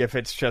big if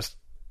it's just,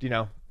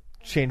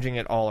 changing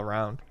it all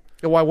around.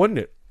 Yeah, why wouldn't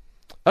it?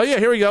 Oh, yeah,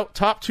 here we go.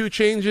 Top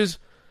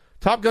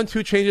Gun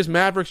 2 changes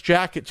Maverick's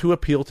jacket to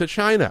appeal to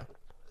China.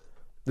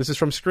 This is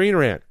from Screen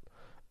Rant.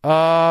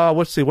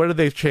 Let's see. What have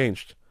they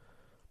changed?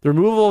 The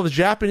removal of the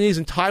Japanese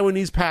and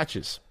Taiwanese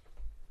patches.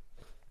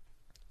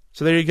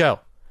 So there you go.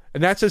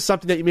 And that's just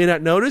something that you may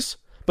not notice,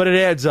 but it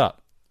adds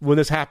up when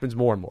this happens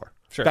more and more.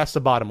 Sure. That's the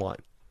bottom line.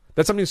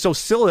 That's something so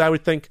silly, I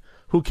would think,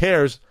 who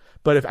cares?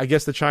 But if I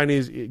guess the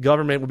Chinese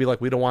government would be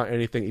like, we don't want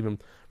anything even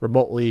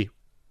remotely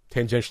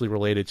tangentially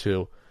related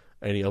to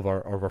any of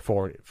our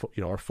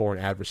foreign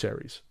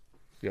adversaries,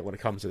 when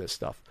it comes to this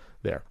stuff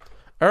there.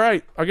 All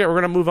right. Okay, we're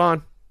going to move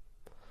on.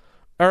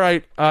 All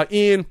right,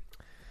 Ian.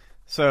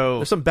 So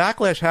there's some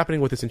backlash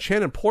happening with this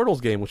Enchanted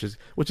Portals game, which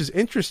is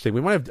interesting.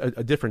 We might have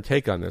a different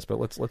take on this, but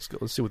let's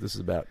see what this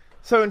is about.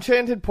 So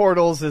Enchanted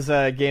Portals is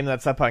a game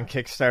that's up on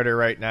Kickstarter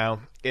right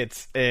now.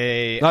 It's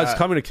it's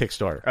coming to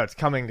Kickstarter. Oh, it's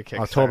coming to Kickstarter.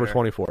 October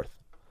 24th,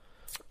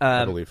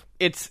 I believe.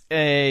 It's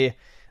a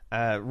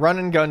run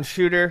and gun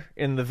shooter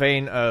in the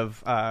vein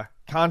of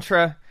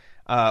Contra,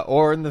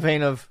 or in the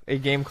vein of a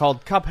game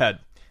called Cuphead.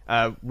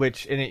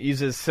 which and it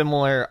uses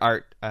similar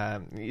art.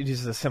 It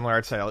uses a similar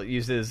art style. It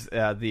uses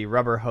the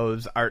rubber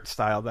hose art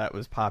style that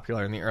was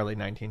popular in the early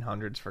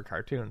 1900s for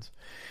cartoons.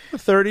 The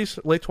 30s,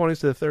 late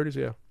 20s to the 30s,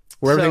 yeah.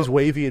 Where everything's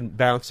wavy and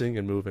bouncing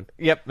and moving.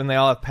 Yep, and they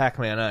all have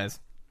Pac-Man eyes.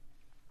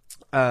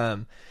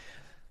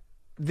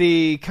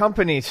 The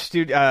company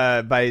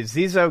by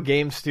Zizo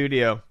Game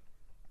Studio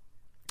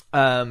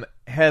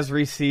has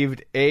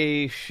received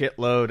a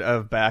shitload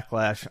of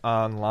backlash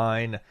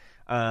online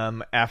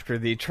after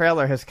the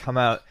trailer has come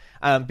out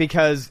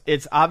because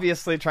it's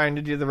obviously trying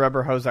to do the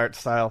rubber hose art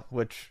style,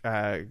 which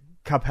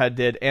Cuphead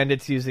did, and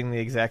it's using the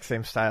exact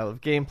same style of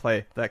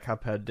gameplay that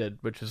Cuphead did,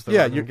 which is the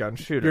run and gun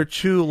shooter. You're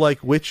two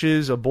like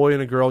witches, a boy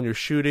and a girl, and you're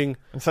shooting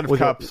instead of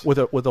cups with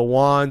a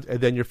wand, and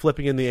then you're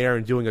flipping in the air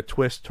and doing a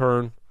twist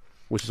turn,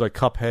 which is like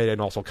Cuphead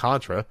and also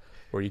Contra,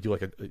 where you do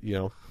like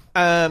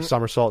a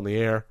somersault in the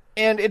air.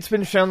 And it's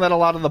been shown that a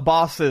lot of the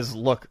bosses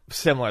look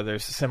similar.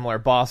 There's similar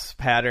boss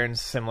patterns,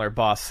 similar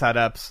boss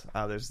setups.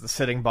 There's the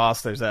sitting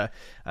boss. There's a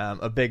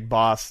big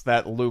boss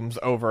that looms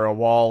over a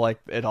wall like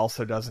it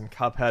also does in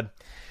Cuphead.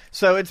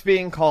 So it's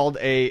being called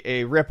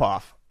a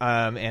ripoff,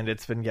 and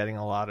it's been getting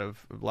a lot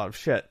of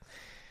shit.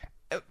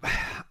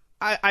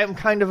 I'm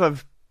kind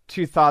of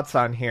two thoughts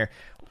on here.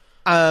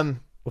 Well,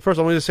 first,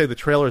 I want to say the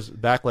trailer's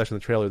backlash on the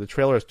trailer. The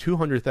trailer has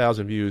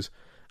 200,000 views.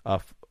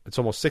 It's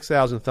almost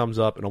 6,000 thumbs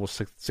up and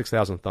almost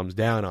 6,000 thumbs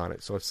down on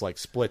it. So it's like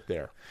split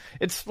there.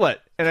 It's split.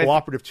 And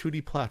cooperative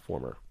 2D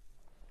platformer.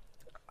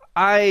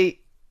 I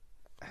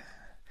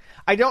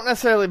don't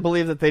necessarily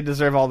believe that they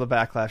deserve all the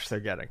backlash they're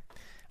getting.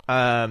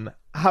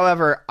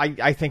 However,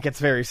 I think it's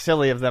very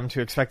silly of them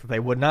to expect that they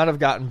would not have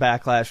gotten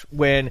backlash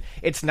when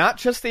it's not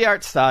just the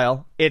art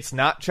style, it's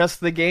not just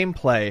the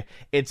gameplay,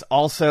 it's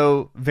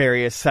also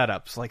various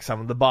setups. Like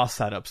some of the boss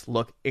setups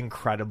look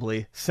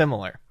incredibly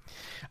similar.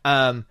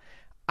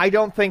 I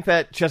don't think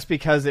that just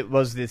because it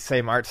was the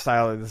same art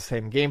style or the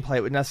same gameplay,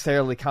 it would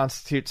necessarily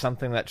constitute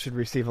something that should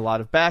receive a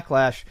lot of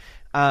backlash.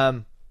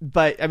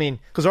 But, I mean...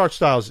 Because art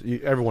styles,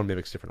 everyone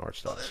mimics different art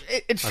styles.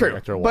 It's true,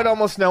 but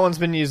almost no one's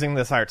been using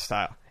this art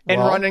style. And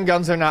run and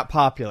guns are not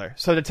popular.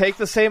 So to take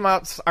the same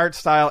art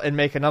style and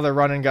make another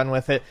run and gun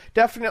with it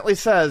definitely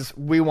says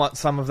we want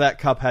some of that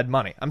Cuphead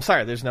money. I'm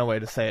sorry, there's no way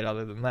to say it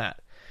other than that.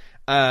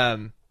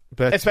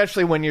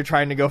 Especially when you're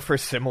trying to go for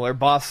similar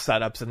boss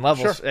setups and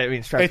levels. Sure. I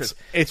mean, structures.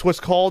 It's what's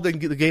called in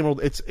the game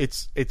world.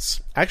 It's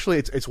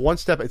actually one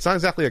step. It's not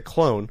exactly a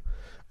clone.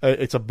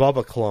 It's above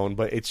a clone,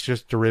 but it's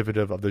just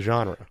derivative of the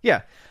genre.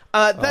 Yeah.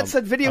 That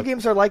said, video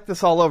games are like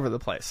this all over the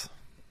place.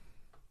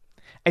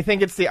 I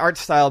think it's the art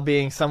style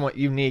being somewhat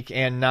unique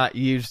and not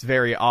used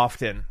very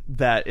often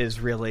that is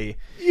really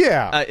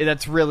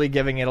that's really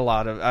giving it a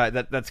lot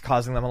of that's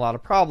causing them a lot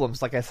of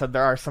problems. Like I said,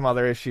 there are some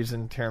other issues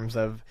in terms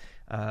of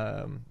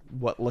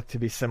what look to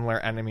be similar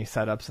enemy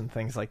setups and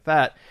things like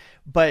that.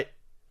 But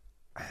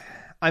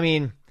I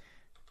mean,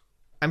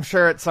 I'm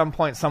sure at some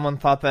point someone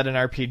thought that an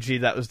RPG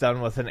that was done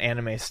with an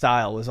anime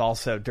style was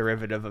also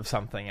derivative of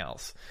something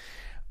else.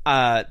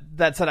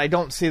 That said, I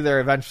don't see there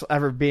eventually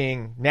ever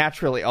being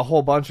naturally a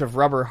whole bunch of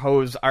rubber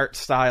hose art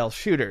style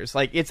shooters.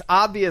 Like, it's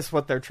obvious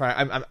what they're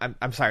trying.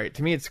 I'm sorry.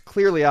 To me, it's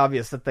clearly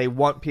obvious that they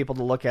want people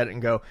to look at it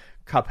and go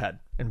Cuphead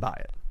and buy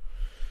it.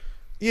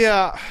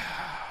 Yeah,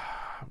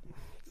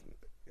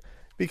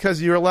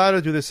 because you're allowed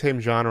to do the same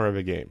genre of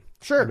a game.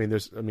 Sure.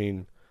 I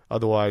mean,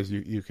 otherwise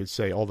you could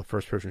say all the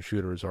first person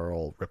shooters are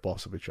all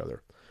ripoffs of each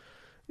other.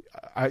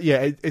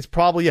 It's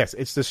probably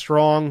it's the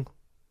strong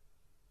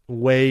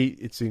way,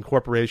 it's the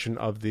incorporation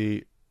of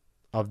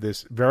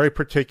this very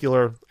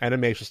particular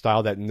animation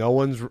style that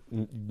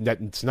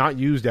it's not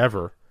used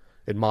ever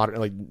in modern,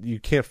 like you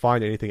can't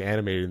find anything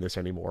animated in this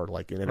anymore,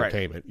 like in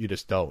entertainment. Right. You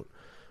just don't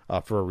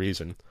for a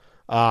reason.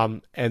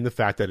 And the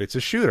fact that it's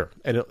a shooter,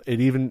 and it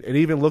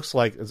even looks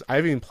like, I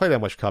haven't even played that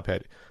much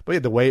Cuphead,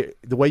 but the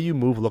way you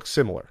move looks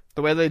similar.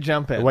 The way they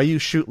jump in, the way you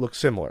shoot looks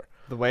similar.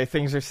 The way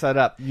things are set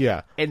up,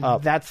 and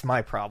that's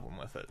my problem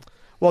with it.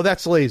 Well,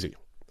 that's lazy.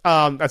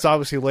 That's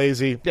obviously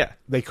lazy. Yeah.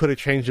 They could have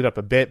changed it up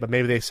a bit, but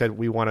maybe they said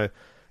we want to,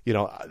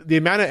 the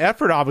amount of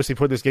effort obviously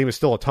put in this game is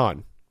still a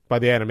ton by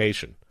the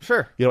animation.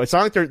 Sure. It's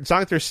not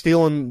like they're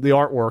stealing the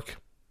artwork.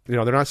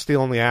 They're not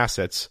stealing the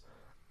assets.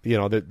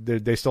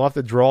 They still have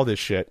to draw this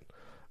shit.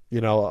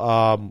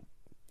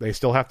 They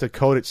still have to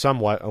code it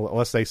somewhat,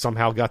 unless they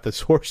somehow got the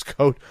source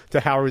code to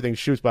how everything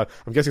shoots. But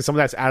I'm guessing some of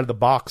that's out of the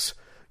box,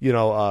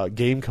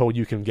 game code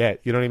you can get.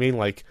 You know what I mean?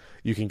 Like,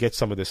 you can get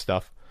some of this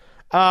stuff.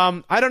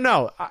 I don't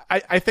know.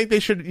 I think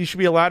you should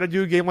be allowed to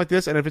do a game like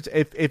this, and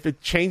if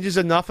it changes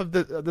enough of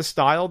the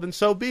style, then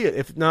so be it.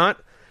 If not,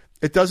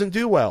 it doesn't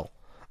do well.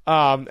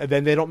 And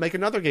then they don't make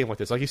another game like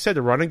this. Like you said,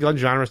 the run and gun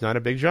genre is not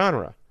a big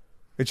genre.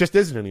 It just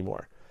isn't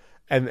anymore.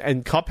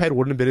 And Cuphead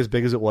wouldn't have been as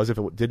big as it was if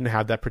it didn't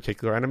have that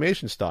particular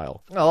animation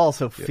style. It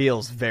also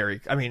feels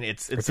very... I mean,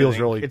 it's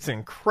an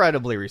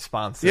incredibly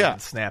responsive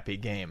and snappy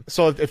game.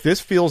 So if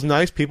this feels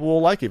nice, people will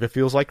like it. If it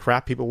feels like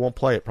crap, people won't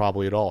play it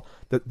probably at all.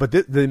 But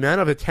the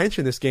amount of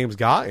attention this game's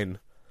gotten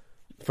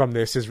from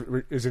this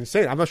is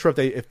insane. I'm not sure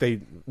if they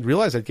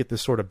realize they'd get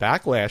this sort of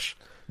backlash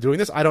doing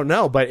this? I don't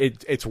know, but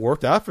it's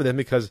worked out for them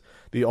because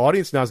the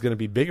audience now is going to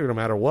be bigger no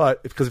matter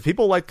what. Because if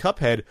people like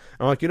Cuphead,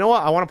 I'm like, you know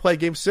what? I want to play a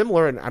game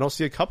similar, and I don't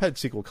see a Cuphead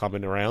sequel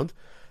coming around.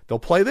 They'll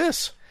play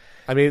this.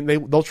 I mean,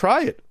 they'll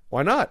try it.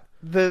 Why not?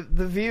 The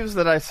views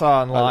that I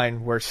saw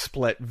online were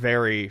split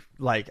very,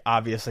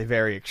 obviously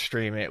very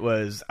extreme. It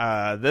was,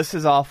 this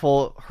is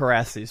awful,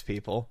 harass these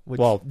people. Which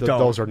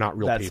those are not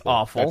real people. That's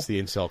awful. That's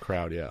the incel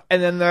crowd, yeah.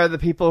 And then there are the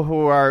people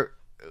who are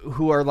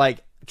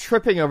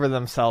tripping over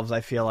themselves,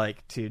 I feel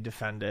like, to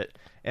defend it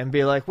and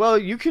be like, well,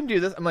 you can do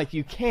this. I'm like,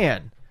 you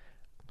can.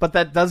 But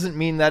that doesn't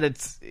mean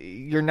that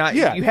you're not.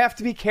 Yeah. You have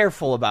to be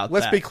careful about that.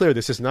 Let's be clear.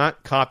 This is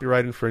not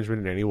copyright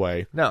infringement in any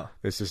way. No.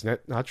 This is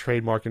not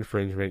trademark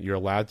infringement. You're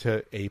allowed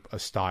to ape a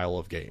style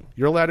of game.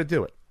 You're allowed to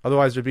do it.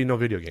 Otherwise, there'd be no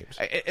video games.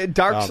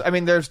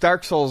 There's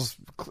Dark Souls.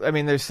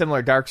 There's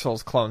similar Dark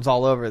Souls clones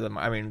all over the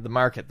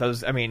market.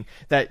 Those,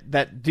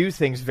 that do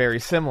things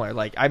very similar.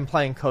 Like, I'm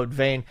playing Code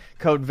Vein.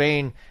 Code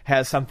Vein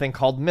has something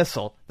called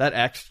Missile that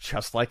acts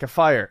just like a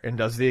fire and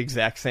does the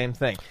exact same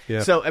thing.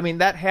 Yeah. So,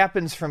 that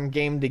happens from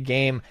game to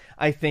game.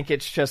 I think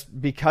it's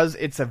just because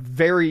it's a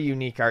very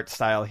unique art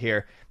style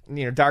here.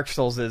 Dark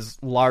Souls is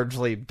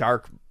largely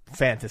dark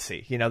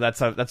fantasy.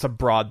 That's a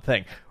broad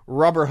thing.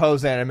 Rubber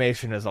hose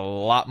animation is a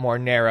lot more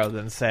narrow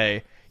than,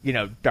 say,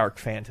 dark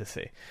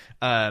fantasy.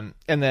 And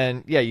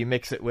then, you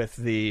mix it with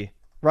the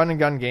run and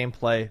gun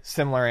gameplay,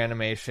 similar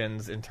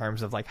animations in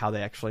terms of how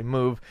they actually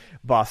move,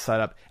 boss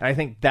setup, and I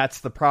think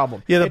that's the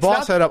problem. Yeah,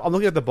 boss setup. I'm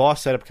looking at the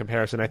boss setup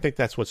comparison. I think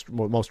that's what's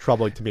most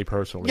troubling to me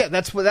personally. Yeah,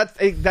 that's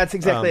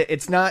exactly it.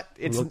 It's not.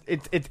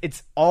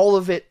 It's all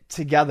of it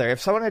together. If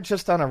someone had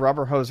just done a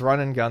rubber hose run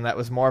and gun that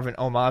was more of an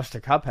homage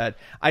to Cuphead,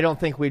 I don't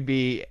think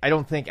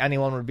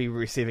anyone would be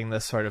receiving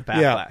this sort of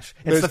backlash.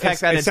 Yeah, it's the fact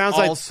that it's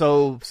all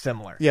so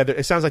similar. Yeah,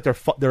 it sounds like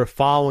they're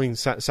following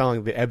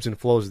the ebbs and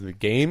flows of the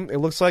game. It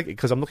looks like,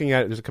 because I'm looking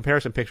at it. There's a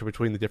comparison picture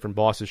between the different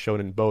bosses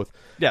shown in both,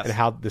 yes, and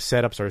how the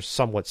setups are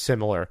somewhat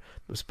similar.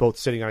 It's both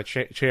sitting on a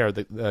chair,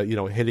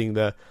 hitting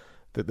the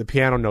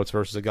piano notes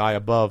versus a guy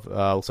above,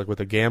 looks like with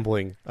a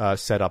gambling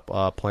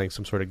setup, playing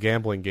some sort of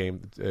gambling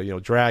game,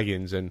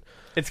 dragons, and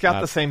it's got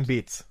the same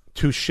beats.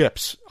 Two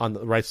ships on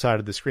the right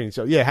side of the screen.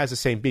 So yeah, it has the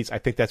same beats. I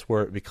think that's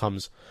where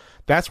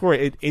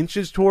it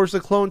inches towards the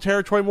clone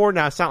territory more.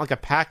 Now, it's not like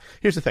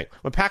here's the thing.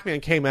 When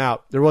Pac-Man came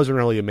out, there wasn't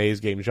really a maze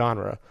game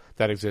genre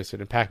that existed,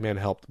 and Pac-Man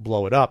helped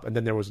blow it up, and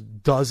then there was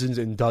dozens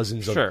and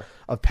dozens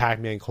of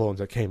Pac-Man clones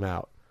that came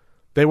out.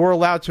 They were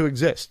allowed to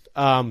exist.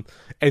 And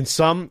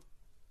some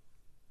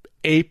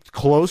aped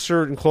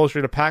closer and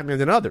closer to Pac-Man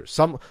than others.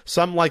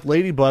 Some like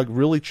Ladybug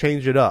really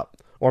changed it up,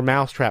 or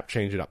Mousetrap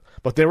changed it up.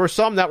 But there were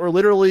some that were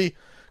literally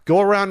go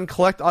around and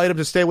collect items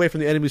and stay away from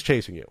the enemies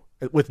chasing you,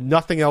 with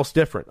nothing else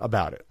different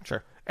about it.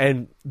 Sure.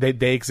 And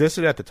they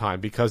existed at the time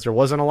because there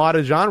wasn't a lot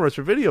of genres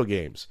for video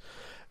games.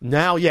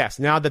 Now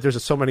that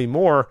there's so many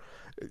more,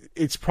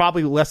 it's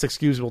probably less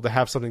excusable to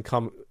have something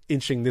come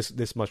inching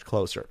this much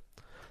closer.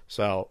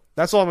 So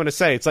that's all I'm going to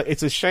say.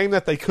 It's a shame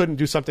that they couldn't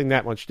do something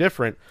that much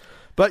different,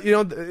 but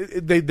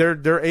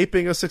they're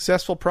aping a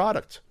successful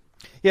product.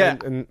 Yeah,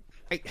 and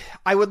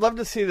I would love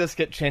to see this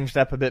get changed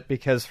up a bit,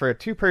 because for a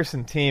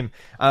two-person team,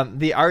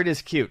 the art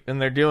is cute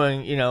and they're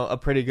doing a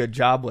pretty good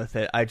job with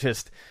it.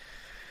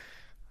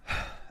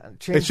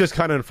 It's just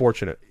kind of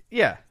unfortunate.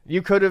 Yeah,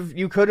 you could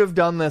have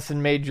done this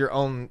and made your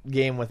own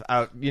game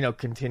without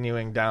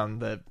continuing down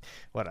the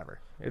whatever.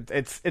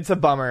 It's a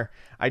bummer.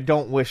 I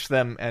don't wish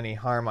them any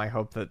harm. I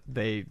hope that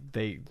they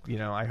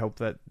get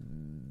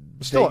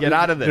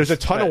out of this. There's a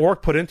ton of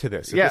work put into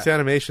this. Yeah. This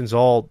animation's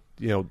all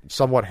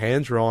somewhat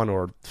hand drawn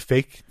or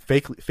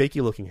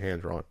fakey looking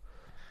hand drawn.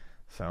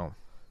 So,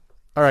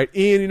 all right,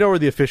 Ian, we're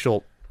the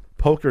official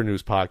poker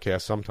news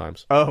podcast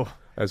sometimes. Oh,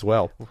 as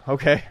well.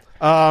 Okay.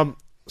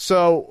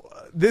 So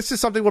this is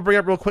something we'll bring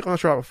up real quick. I'm not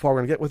sure how far we're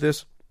going to get with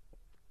this.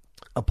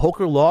 A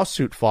poker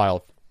lawsuit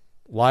filed.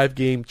 Live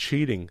game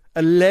cheating.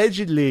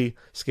 Allegedly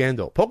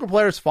scandal. Poker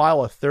players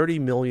file a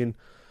 $30 million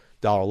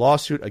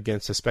lawsuit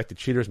against suspected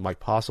cheaters Mike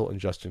Postle and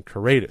Justin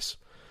Corrades.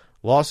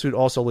 Lawsuit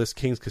also lists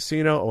King's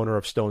Casino, owner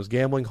of Stone's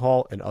Gambling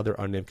Hall, and other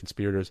unnamed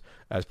conspirators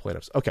as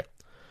plaintiffs. Okay.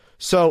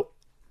 So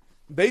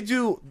they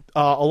do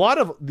a lot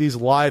of these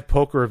live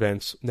poker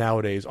events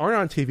nowadays aren't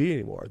on TV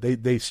anymore.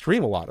 They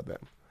stream a lot of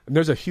them. And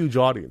there's a huge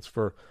audience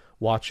for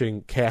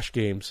watching cash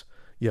games,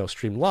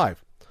 streamed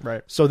live.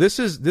 Right. So this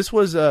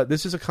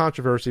is a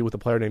controversy with a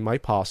player named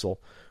Mike Postle,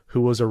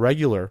 who was a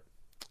regular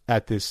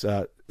at this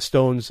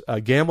Stone's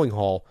Gambling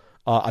Hall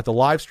at the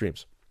live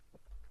streams.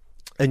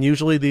 And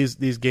usually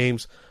these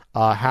games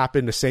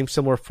happen the same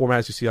similar format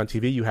as you see on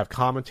TV. You have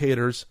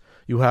commentators.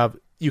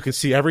 You can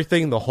see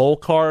everything, the hole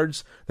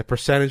cards, the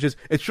percentages.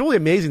 It's really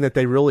amazing that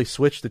they really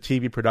switched the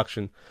TV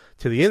production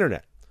to the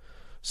internet.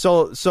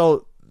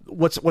 So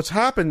what's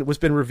happened, what's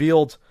been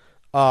revealed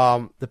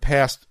the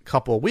past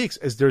couple of weeks,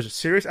 is there's a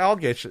serious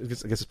allegation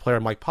against this player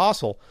Mike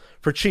Postle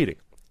for cheating,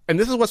 and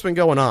this is what's been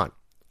going on.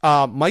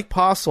 Mike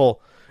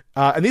Postle,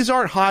 and these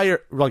aren't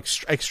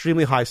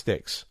extremely high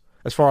stakes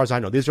as far as I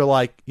know. These are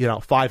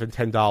 $5 and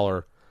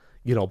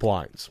 $10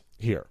 blinds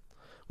here.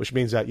 which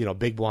means that,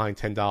 big blind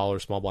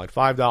 $10, small blind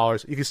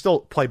 $5. You can still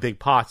play big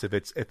pots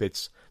if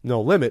it's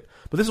no limit.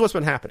 But this is what's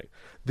been happening.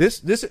 This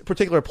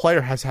particular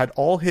player has had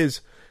all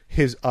his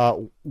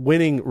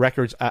winning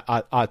records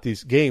at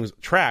these games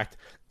tracked,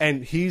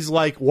 and he's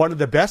like one of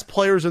the best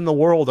players in the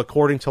world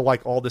according to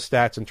like all the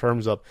stats in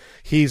terms of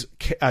he's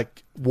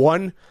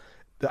won.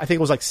 I think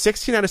it was like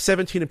 16 out of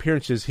 17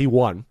 appearances he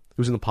won.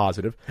 He was in the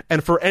positive,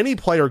 and for any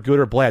player, good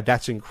or bad,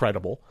 that's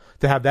incredible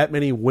to have that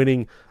many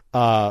winning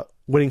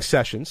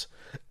sessions.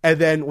 And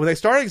then when they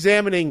started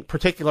examining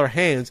particular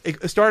hands,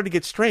 it started to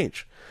get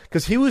strange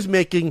because he was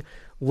making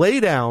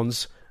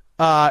laydowns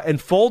and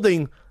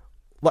folding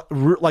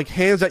like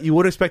hands that you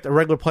would expect a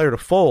regular player to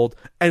fold,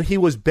 and he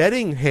was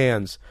betting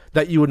hands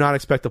that you would not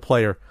expect a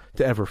player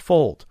to ever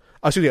fold.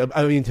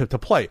 To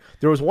play.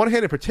 There was one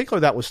hand in particular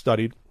that was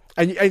studied,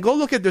 and go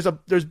look at there's a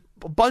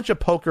bunch of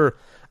poker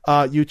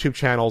YouTube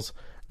channels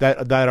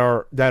that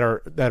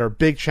are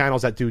big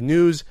channels that do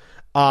news.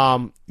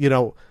 But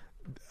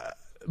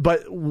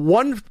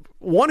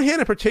one hand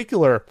in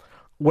particular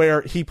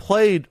where he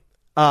played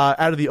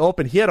out of the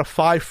open, he had a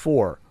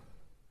 5-4.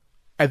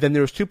 And then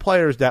there was two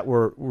players that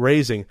were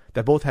raising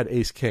that both had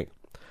ace-king.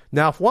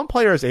 Now, if one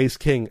player has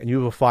ace-king and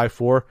you have a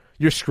 5-4,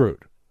 you're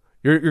screwed.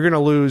 You're going to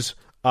lose,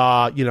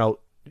 you're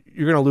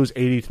going to lose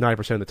 80 to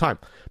 90% of the time.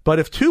 But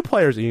if two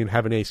players even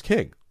have an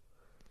ace-king,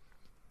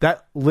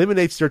 that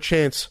eliminates their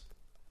chance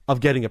of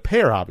getting a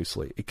pair,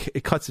 obviously.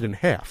 It cuts it in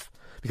half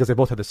because they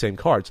both have the same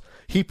cards.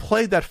 He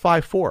played that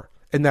 5-4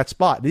 in that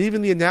spot. And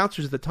even the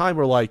announcers at the time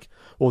were like,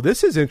 well,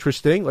 this is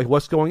interesting. Like,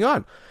 what's going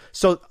on?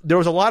 So there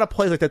was a lot of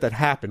plays like that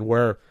happened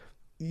where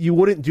you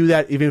wouldn't do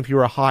that even if you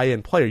were a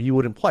high-end player. You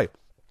wouldn't play.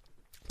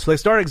 So they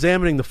started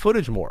examining the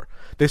footage more.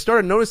 They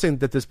started noticing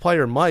that this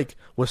player, Mike,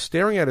 was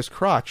staring at his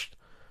crotch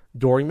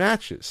during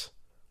matches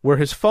where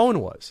his phone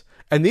was.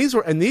 And these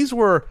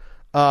were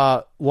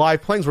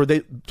live playings where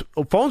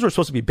phones were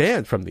supposed to be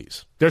banned from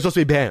these. They're supposed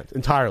to be banned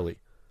entirely.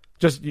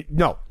 Just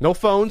no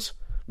phones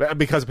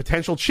because of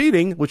potential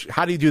cheating, which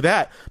how do you do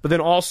that? But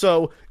then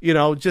also,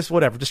 just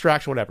whatever,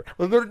 distraction, whatever.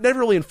 Well, they never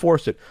really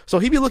enforced it. So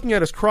he'd be looking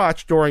at his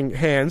crotch during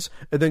hands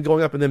and then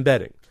going up and then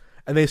betting.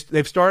 And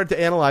they've started to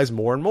analyze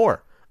more and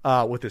more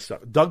with this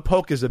stuff. Doug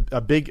Polk is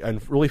a big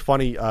and really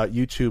funny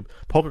YouTube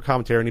poker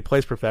commentator, and he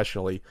plays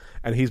professionally,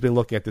 and he's been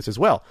looking at this as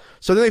well.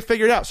 So then they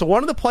figured out. So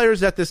one of the players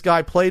that this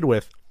guy played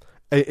with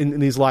in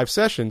these live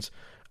sessions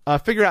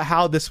figured out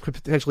how this could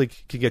potentially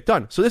could get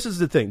done. So this is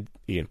the thing,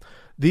 Ian.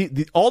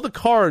 All the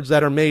cards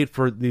that are made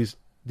for these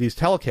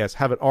telecasts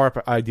have an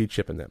RFID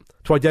chip in them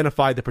to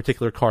identify the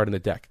particular card in the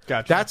deck.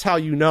 Gotcha. That's how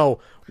you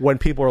know when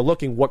people are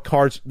looking what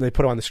cards they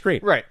put on the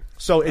screen. Right.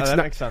 So that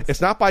makes sense.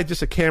 It's not by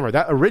just a camera.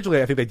 That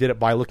originally I think they did it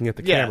by looking at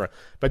the camera,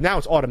 but now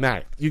it's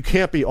automatic. You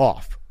can't be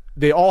off.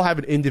 They all have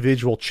an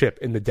individual chip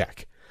in the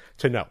deck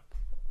to know,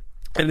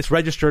 and it's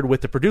registered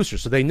with the producer,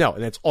 so they know,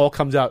 and it all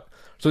comes out.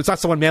 So it's not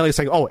someone manually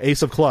saying, "Oh,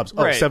 ace of clubs,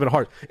 oh, 7 of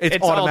hearts." It's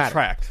automatic. All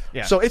tracked.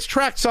 Yeah. So it's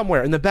tracked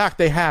somewhere in the back.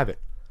 They have it.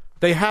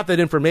 They have that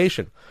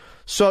information.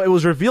 So it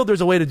was revealed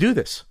there's a way to do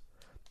this.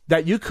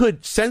 That you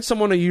could send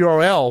someone a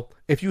URL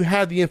if you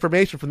had the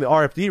information from the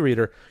RFD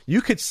reader.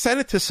 You could send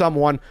it to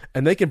someone,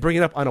 and they can bring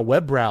it up on a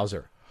web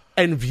browser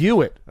and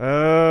view it.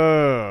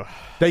 Oh.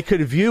 They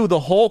could view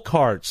the whole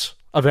cards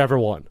of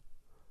everyone.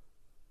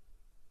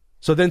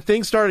 So then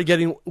things started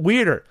getting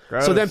weirder.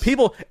 Gross. So then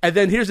and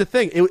then here's the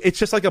thing. It's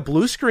just like a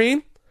blue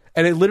screen,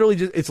 and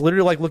it's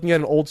literally like looking at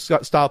an old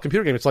style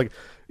computer game. It's like,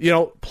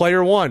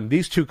 player 1,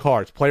 these 2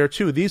 cards. Player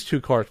 2, these 2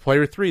 cards.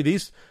 Player 3,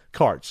 these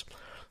cards.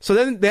 So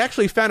then they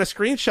actually found a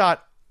screenshot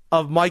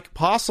of Mike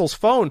Possel's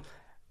phone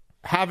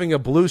having a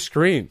blue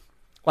screen.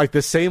 Like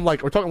the same,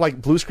 we're talking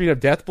like blue screen of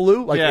death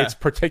blue. It's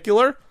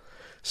particular.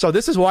 So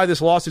this is why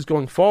this lawsuit's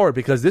going forward,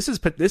 because this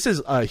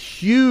is a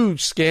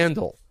huge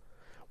scandal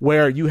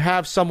where you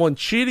have someone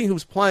cheating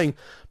who's playing,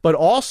 but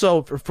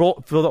also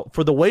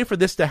for the way for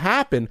this to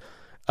happen,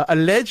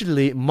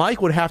 allegedly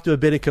Mike would have to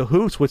have been in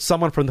cahoots with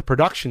someone from the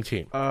production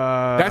team.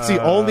 That's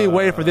the only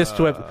way for this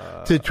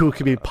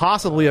to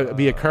possibly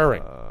be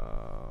occurring.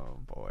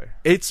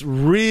 It's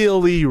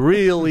really,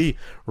 really,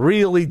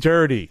 really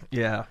dirty.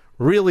 Yeah.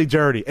 Really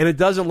dirty. And it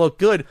doesn't look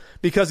good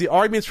because the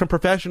arguments from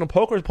professional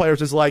poker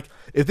players is like,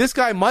 if this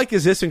guy Mike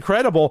is this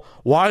incredible,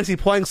 why is he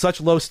playing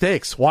such low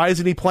stakes? Why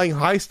isn't he playing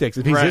high stakes?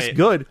 If he's this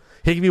good,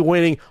 he can be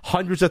winning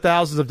hundreds of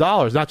thousands of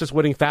dollars, not just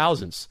winning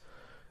thousands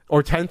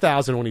or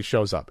 10,000 when he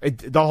shows up.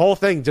 The whole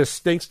thing just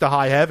stinks to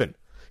high heaven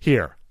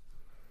here.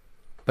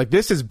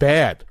 This is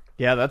bad.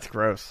 Yeah, that's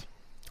gross.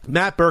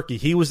 Matt Berkey,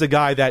 he was the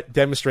guy that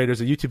demonstrated,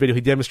 there's a YouTube video,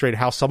 he demonstrated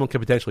how someone could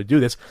potentially do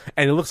this,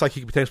 and it looks like he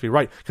could potentially be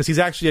right, because he's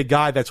actually a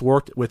guy that's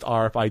worked with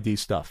RFID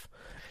stuff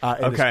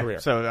in his career.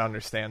 So he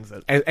understands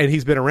it. And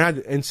he's been around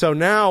it. And so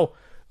now,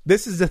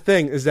 this is the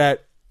thing, is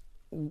that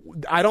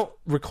I don't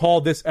recall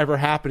this ever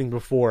happening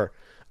before.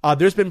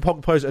 There's been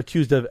poker players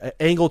accused of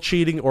angle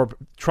cheating or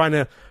trying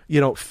to,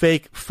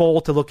 fake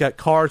fold to look at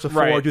cards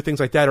before, or do things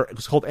like that, or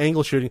it's called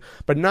angle shooting,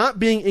 but not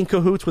being in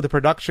cahoots with a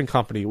production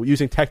company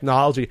using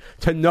technology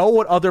to know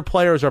what other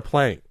players are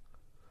playing.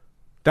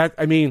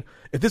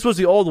 If this was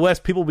the Old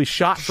West, people would be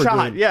shot for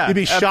doing. Yeah, you'd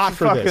be shot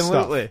for this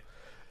absolutely. stuff.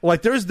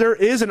 Like there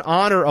is an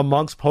honor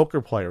amongst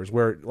poker players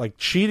where like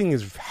cheating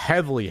is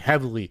heavily,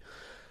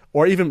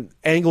 or even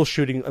angle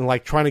shooting and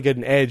like trying to get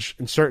an edge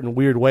in certain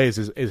weird ways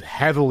is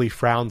heavily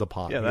frowned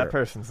upon. Yeah, that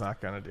person's not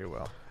going to do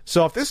well.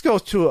 So if this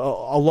goes to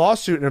a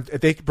lawsuit, and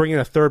if they bring in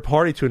a third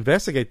party to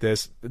investigate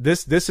this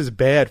is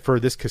bad for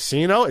this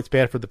casino. It's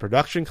bad for the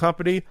production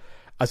company.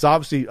 It's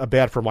obviously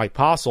bad for Mike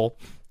Postle.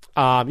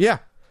 Let's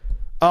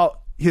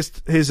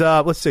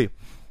see.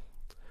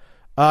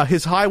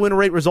 His high win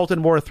rate resulted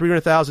in more than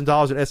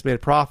 $300,000 in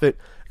estimated profit,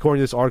 according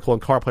to this article on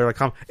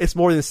CardPlayer.com. It's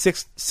more than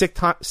six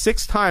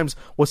times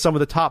what some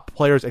of the top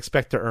players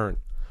expect to earn.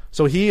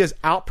 So he is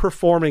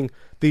outperforming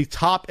the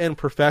top-end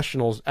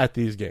professionals at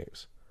these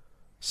games.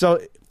 So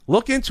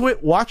look into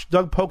it. Watch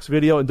Doug Polk's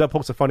video, and Doug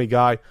Polk's a funny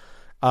guy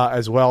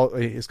as well.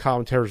 His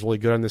commentary is really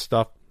good on this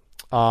stuff.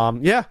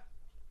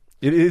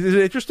 Is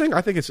it interesting?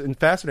 I think it's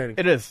fascinating.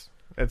 It is.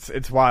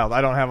 It's wild.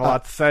 I don't have a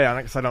lot to say on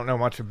it because I don't know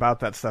much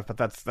about that stuff, but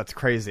that's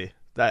crazy.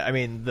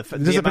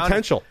 There's a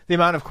potential. The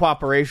amount of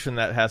cooperation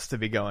that has to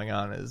be going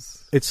on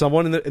is... It's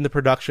someone in the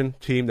production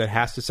team that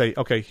has to say,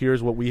 okay,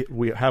 here's what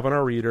we have on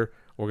our reader.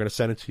 We're going to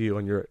send it to you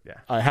on your... it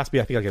has to be,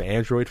 I think, like an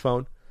Android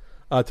phone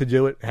to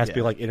do it. It has to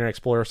be like Internet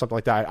Explorer or something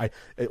like that. I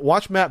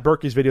watch Matt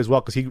Berkey's video as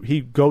well because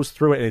he goes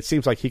through it, and it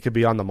seems like he could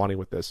be on the money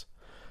with this.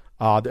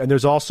 And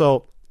there's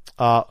also...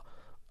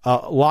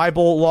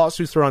 libel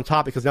lawsuits are on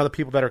top because now the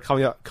people that are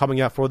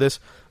coming out for this,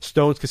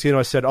 Stones Casino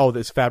has said, "Oh,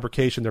 this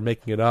fabrication, they're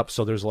making it up."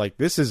 So there's like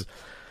this is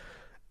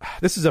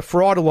a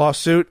fraud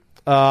lawsuit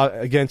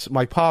against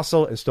Mike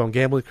Postle and Stone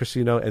Gambling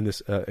Casino and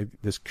this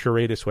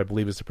Curatus, who I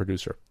believe is the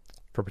producer,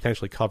 for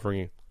potentially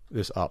covering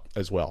this up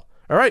as well.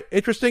 All right,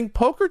 interesting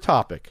poker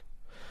topic.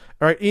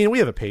 All right, Ian, we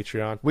have a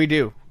Patreon. We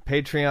do.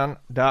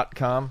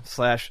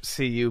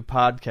 Patreon.com/CU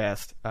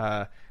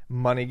podcast.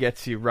 Money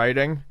gets you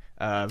writing.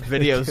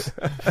 Videos,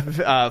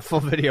 full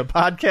video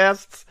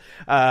podcasts,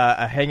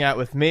 a hangout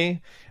with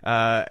me,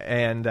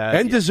 and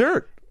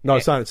dessert. No,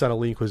 it's not a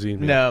lean cuisine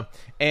meal. No,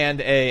 and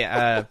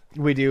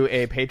we do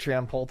a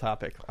Patreon poll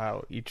topic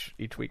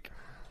each week.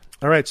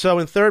 All right, so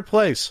in third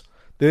place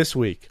this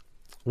week,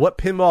 what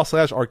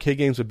pinball/arcade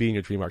games would be in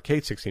your dream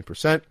arcade?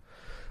 16%.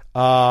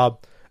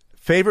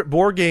 Favorite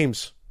board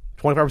games?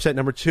 25%.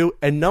 Number 2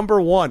 and number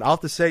 1. I'll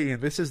have to say,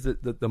 Ian, this is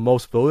the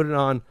most voted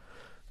on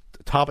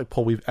topic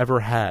poll we've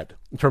ever had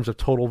in terms of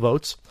total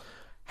votes.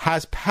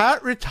 Has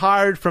Pat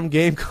retired from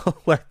game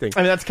collecting? I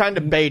mean, that's kind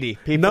of baity.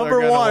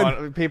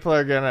 People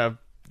are gonna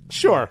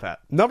sure. That.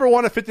 Number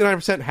 1 at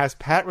 59%. Has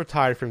Pat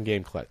retired from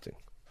game collecting?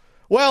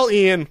 Well,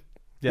 Ian,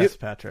 yes,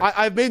 Patrick.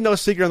 I've made no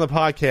secret on the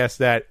podcast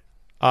that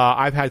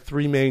I've had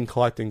 3 main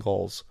collecting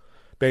goals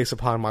based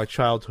upon my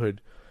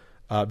childhood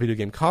video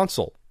game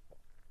console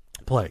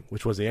playing,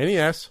 which was the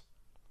NES,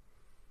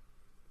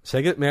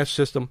 Sega Master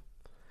System,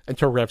 and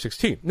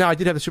TurboGrafx-16. Now, I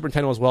did have the Super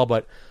Nintendo as well,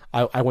 but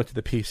I went to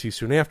the PC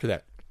soon after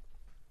that.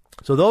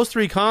 So those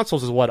 3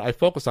 consoles is what I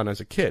focused on as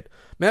a kid.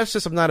 Master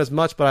System, not as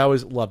much, but I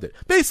always loved it.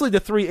 Basically, the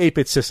 3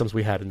 8-bit systems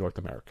we had in North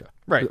America.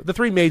 Right. The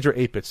 3 major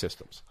 8-bit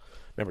systems.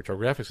 Remember,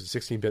 TurboGrafx was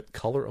 16-bit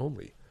color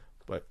only,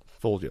 but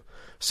fooled you.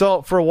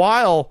 So for a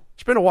while,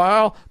 it's been a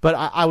while, but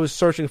I was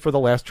searching for the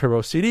last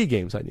Turbo CD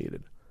games I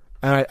needed.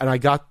 And I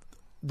got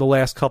the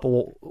last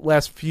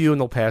few in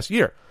the past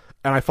year.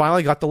 And I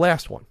finally got the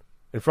last one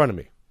in front of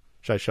me.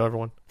 Should I show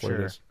everyone what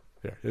it is?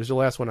 Here, here's the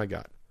last one I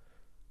got.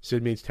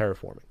 Sid Meets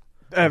Terraforming.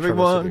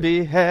 Everyone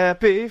be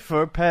happy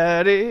for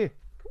Patty.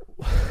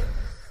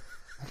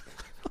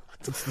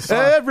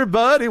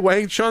 Everybody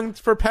Wang Chung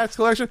for Pat's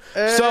collection.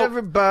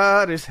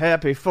 Everybody's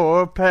happy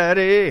for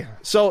Patty.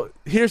 So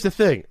here's the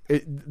thing.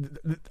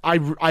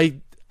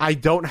 I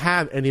don't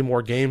have any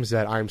more games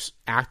that I'm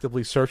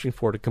actively searching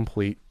for to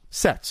complete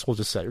sets, we'll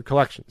just say, or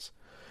collections.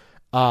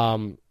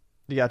 You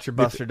got your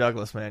Buster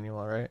Douglas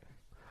manual, right?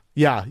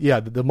 Yeah,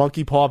 the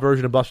monkey paw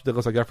version of Buster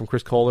Douglas I got from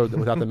Chris Kohler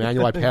without the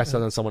manual. I passed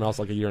that on someone else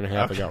like a year and a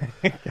half ago.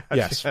 Gotcha.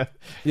 Yes,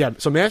 yeah.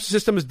 So Master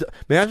System is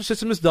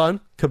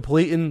done,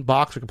 complete in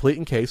box or complete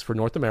in case for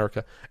North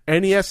America.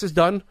 NES is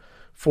done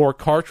for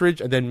cartridge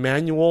and then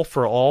manual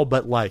for all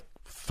but like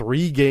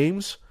 3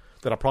 games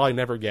that I'll probably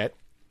never get.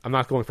 I'm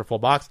not going for full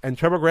box. And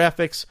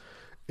TurboGrafx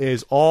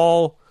is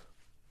all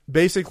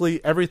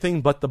basically everything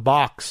but the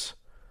box.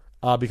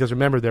 Because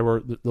remember, there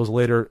were those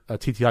later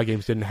TTI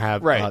games didn't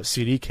have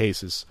CD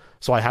cases,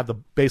 so I have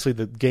basically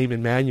the game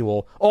and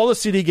manual. All the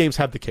CD games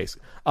have the case.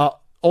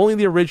 Only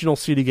the original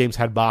CD games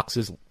had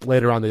boxes.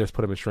 Later on, they just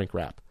put them in shrink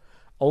wrap.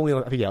 Only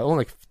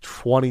like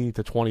 20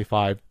 to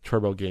 25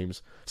 Turbo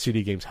games,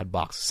 CD games had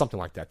boxes, something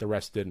like that. The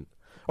rest didn't,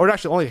 or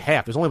actually only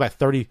half. There's only about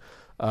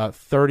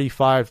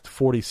 35 to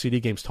 40 CD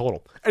games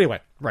total.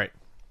 Anyway, right.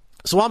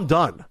 So I'm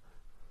done.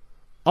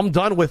 I'm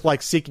done with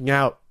like seeking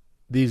out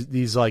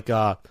these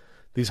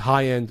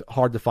high-end,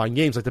 hard-to-find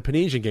games, like the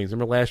Panesian games.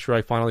 Remember last year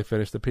I finally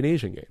finished the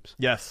Panesian games.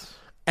 Yes.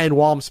 And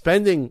while I'm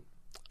spending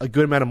a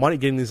good amount of money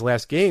getting these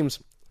last games,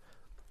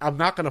 I'm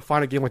not going to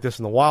find a game like this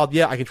in the wild.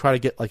 Yeah, I can try to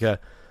get like a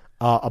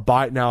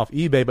buy it now off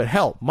eBay, but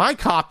hell, my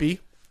copy,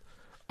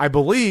 I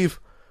believe,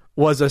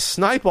 was a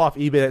snipe off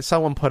eBay that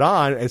someone put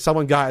on, and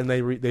someone got, and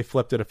they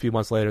flipped it a few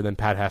months later. And then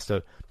Pat has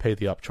to pay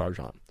the upcharge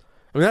on.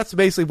 I mean, that's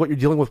basically what you're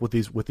dealing with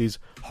these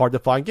hard to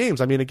find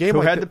games. I mean, a game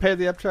Who had to pay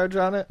the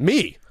upcharge on it?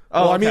 Me.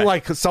 Oh, well, okay. I mean,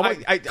 like,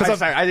 someone. I'm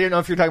sorry, I didn't know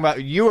if you're talking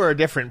about you or a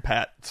different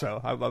Pat, so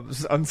I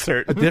was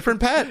uncertain. A different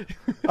Pat?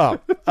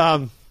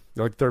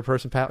 Like third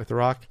person Pat, like The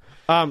Rock.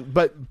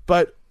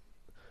 But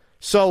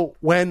so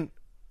when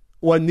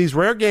these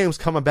rare games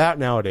come about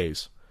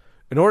nowadays,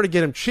 in order to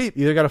get them cheap,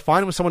 you either got to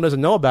find them when someone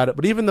doesn't know about it,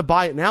 but even the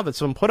buy it now that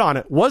someone put on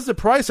it was the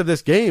price of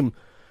this game,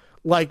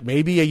 like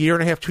maybe a year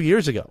and a half, 2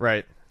 years ago.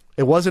 Right.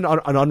 It wasn't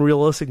an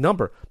unrealistic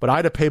number, but I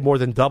had to pay more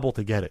than double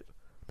to get it.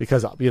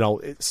 Because,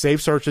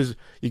 save searches,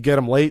 you get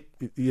them late,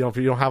 if you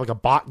don't have like a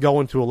bot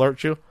going to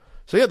alert you.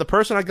 So yeah, the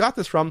person I got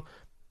this from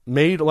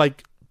made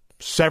like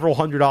several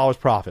 $100s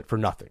profit for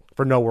nothing,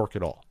 for no work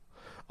at all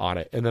on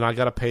it. And then I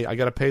gotta pay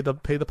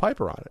the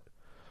piper on it.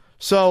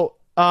 So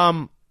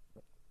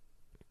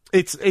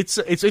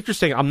it's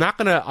interesting.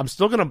 I'm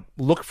still gonna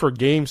look for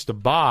games to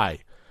buy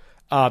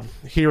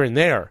here and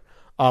there.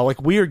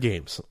 Like weird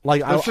games.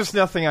 Like there's just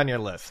nothing on your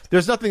list.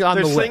 There's nothing on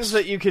the list. There's things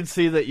that you could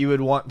see that you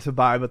would want to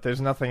buy, but there's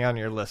nothing on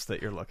your list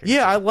that you're looking for.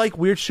 Yeah, I like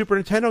weird Super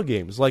Nintendo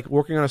games. Like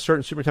working on a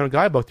certain Super Nintendo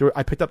guidebook,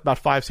 I picked up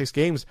about 5-6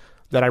 games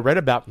that I read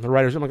about from the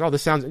writers. I'm like, oh,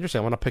 this sounds interesting.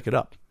 I want to pick it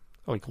up.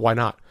 I'm like, why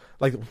not?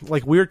 Like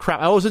weird crap.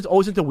 I was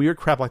always into weird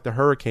crap like the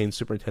Hurricane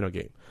Super Nintendo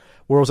game,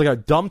 where it was like a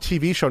dumb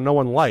TV show no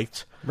one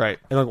liked. Right.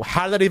 And like,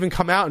 how did that even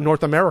come out in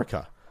North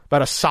America?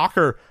 About a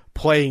soccer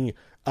playing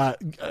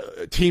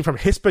team from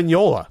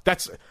Hispaniola.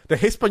 That's the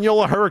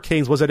Hispaniola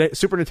Hurricanes was a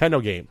Super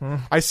Nintendo game.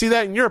 I see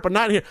that in Europe, but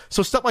not here.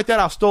 So stuff like that,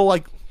 I'll still be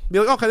like,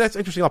 okay, that's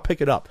interesting. I'll pick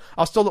it up.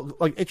 I'll still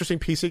look like interesting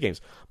PC games,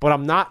 but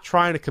I'm not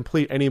trying to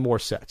complete any more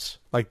sets.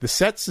 Like the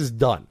sets is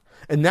done,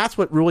 and that's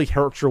what really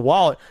hurts your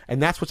wallet,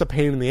 and that's what's a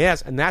pain in the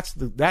ass, and that's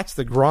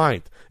the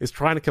grind is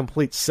trying to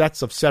complete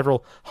sets of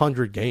several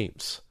hundred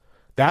games.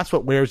 That's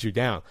what wears you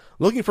down.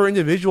 Looking for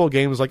individual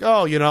games like,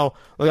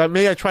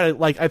 maybe I try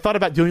to, I thought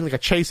about doing like a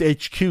Chase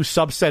HQ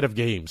subset of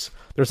games.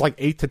 There's like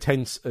 8 to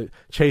 10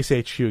 Chase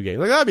HQ games.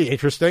 Like, that'd be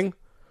interesting.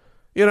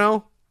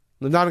 Not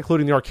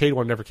including the arcade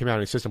one never came out in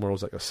any system where it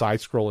was like a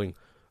side-scrolling,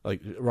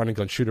 like run and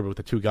gun shooter with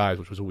the two guys,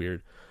 which was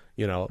weird.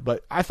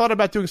 But I thought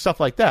about doing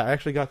stuff like that. I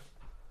actually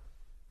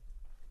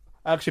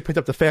picked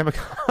up the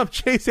Famicom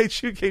Chase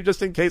HQ game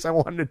just in case I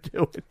wanted to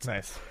do it.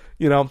 Nice.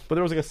 But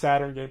there was like a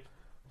Saturn game.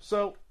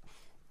 So,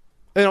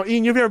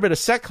 Ian, you've never been a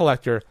set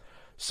collector,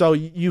 so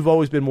you've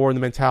always been more in the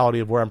mentality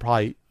of where I'm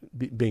probably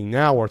being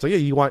now, where it's like, yeah,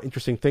 you want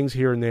interesting things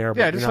here and there.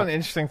 Yeah, I just want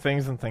interesting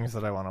things and things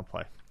that I want to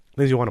play.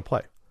 Things you want to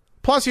play.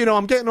 Plus,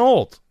 I'm getting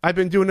old. I've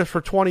been doing this for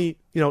 20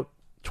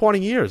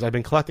 years. I've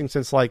been collecting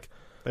since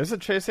There's a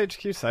Chase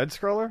HQ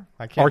side-scroller?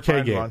 I can't arcade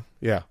find game. one.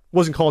 Yeah.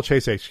 Wasn't called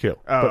Chase HQ.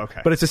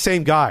 Okay. But it's the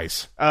same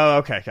guys. Oh,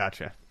 okay,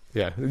 gotcha.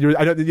 Yeah.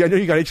 I know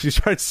you got itchy. You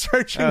started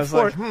searching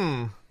for it.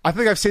 I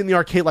think I've seen the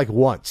arcade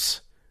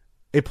once.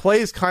 It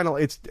plays kind of,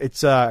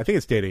 it's I think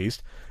it's Data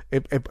East.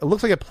 It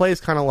looks like it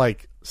plays kind of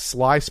like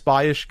Sly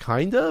Spy-ish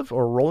kind of,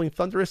 or Rolling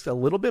Thunder-ish a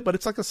little bit, but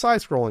it's like a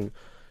side-scrolling,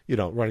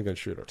 running gun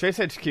shooter. Chase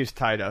HQ's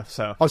Taito,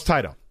 so. Oh, it's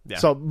Taito. Yeah.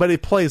 So, but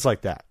it plays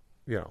like that,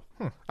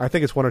 I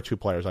think it's 1 or 2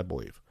 players, I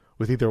believe,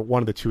 with either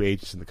one of the 2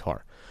 agents in the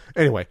car.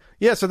 Anyway,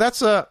 yeah, so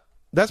that's not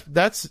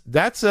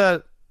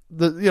the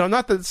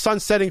sun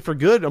setting for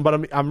good,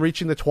 but I'm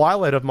reaching the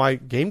twilight of my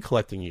game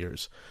collecting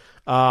years.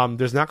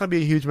 There's not going to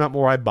be a huge amount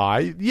more I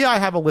buy. Yeah, I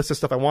have a list of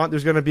stuff I want.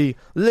 There's going to be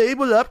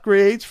label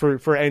upgrades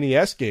for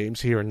NES games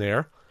here and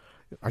there.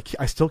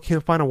 I still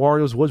can't find a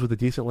Wario's Woods with a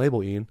decent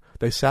label, Ian.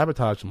 They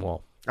sabotaged them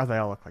all. Oh, they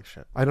all look like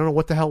shit. I don't know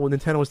what the hell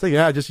Nintendo was thinking.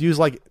 Yeah, just use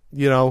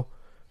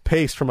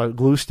paste from a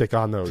glue stick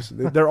on those.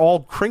 They're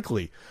all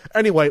crinkly.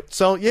 Anyway,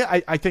 so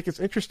yeah, I think it's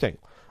interesting.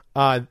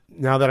 Now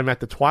that I'm at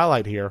the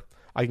twilight here,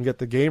 I can get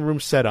the game room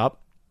set up,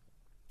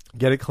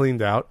 get it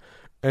cleaned out.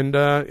 And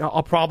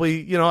I'll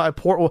probably, at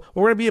Portland,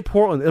 we're going to be at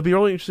Portland. It'll be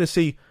really interesting to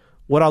see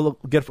what I'll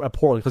get at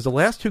Portland, because the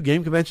last 2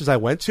 game conventions I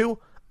went to,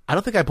 I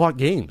don't think I bought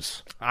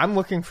games. I'm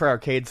looking for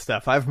arcade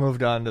stuff. I've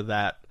moved on to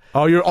that.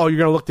 Oh, you're going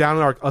to look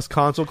down at us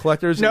console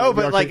collectors? No,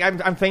 but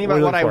I'm thinking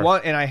about what I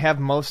want, and I have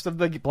most of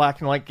the black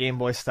and white Game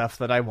Boy stuff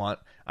that I want.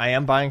 I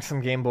am buying some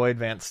Game Boy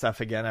Advance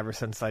stuff again ever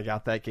since I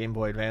got that Game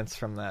Boy Advance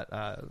from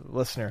that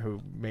listener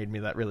who made me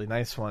that really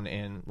nice one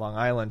in Long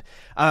Island.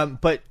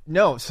 But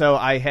no, so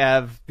I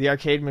have the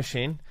arcade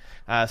machine.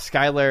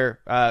 Skylar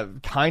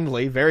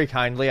very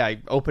kindly,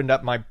 I opened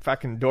up my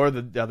fucking door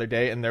the other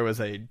day, and there was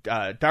a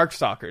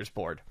Darkstalkers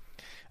board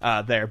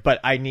there,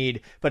 but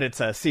it's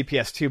a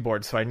CPS2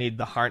 board, so I need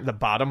the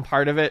bottom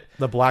part of it,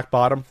 the black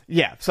bottom.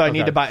 Yeah, so I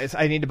need to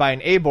buy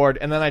an A board,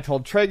 and then I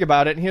told Treg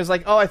about it, and he was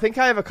like, "Oh, I think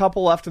I have a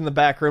couple left in the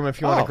back room.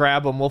 If you want to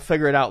grab them, we'll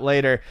figure it out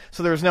later."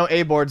 So there was no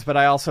A boards, but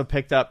I also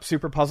picked up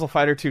Super Puzzle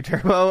Fighter 2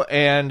 Turbo,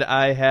 and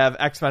I have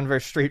X-Men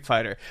vs Street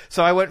Fighter.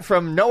 So I went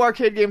from no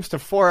arcade games to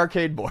 4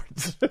 arcade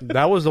boards.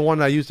 That was the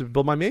one I used to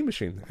build my main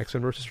machine,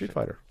 X-Men vs Street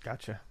Fighter.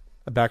 Gotcha.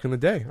 Back in the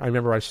day, I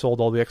remember I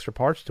sold all the extra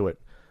parts to it.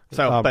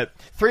 So, but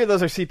 3 of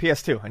those are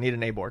CPS2. I need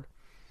an A board.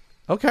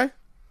 Okay.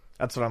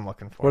 That's what I'm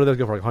looking for. What do those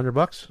go for? Like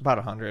 $100? About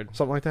 100,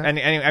 something like that. And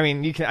I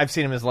mean, I've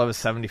seen them as low as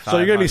 75. So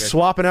you're going to be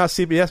swapping out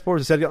CBS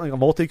boards instead of getting like a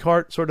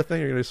multi-cart sort of thing.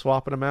 You're going to be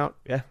swapping them out.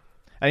 Yeah.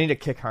 I need a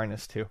kick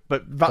harness too,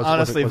 but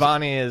honestly,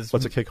 Vonnie is.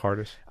 What's a kick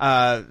harness?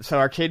 So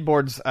arcade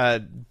boards,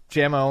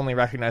 JAMA only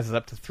recognizes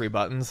up to 3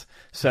 buttons.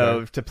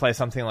 So to play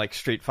something like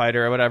Street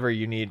Fighter or whatever,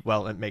 you need.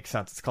 Well, it makes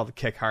sense. It's called a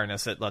kick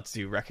harness. It lets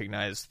you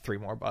recognize 3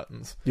 more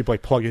buttons. You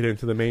like plug it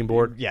into the main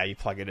board. Yeah, you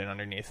plug it in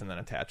underneath and then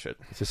attach it.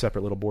 It's a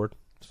separate little board.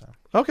 So.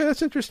 Okay,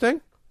 that's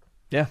interesting.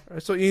 Yeah.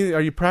 So, Ian,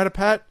 are you proud of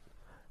Pat?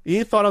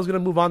 Ian thought I was going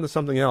to move on to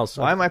something else.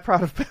 Why am I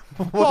proud of Pat?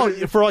 Well,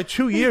 for like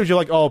 2 years, you're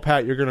like, oh,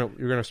 Pat, you're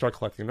gonna start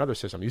collecting another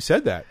system. You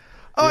said that.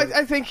 Oh,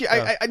 I think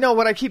I know.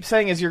 What I keep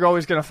saying is you're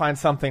always going to find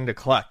something to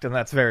collect, and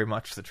that's very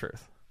much the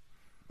truth.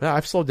 Yeah,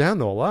 I've slowed down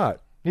though a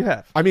lot. You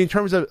have. I mean, in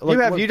terms of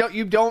like,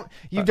 you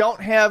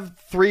don't have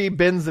 3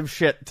 bins of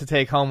shit to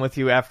take home with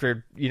you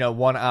after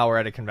 1 hour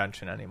at a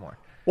convention anymore.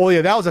 Well,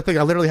 yeah, that was the thing.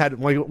 I literally had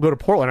when I go to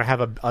Portland, I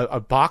have a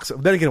box.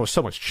 Then again, it was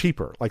so much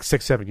cheaper, like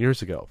 6-7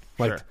 years ago.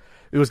 Like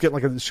it was getting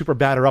like a super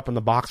batter up in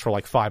the box for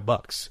like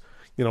 $5.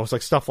 It's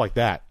like stuff like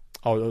that.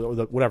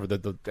 Oh, whatever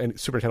the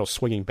Super Nintendo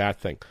swinging bat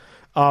thing.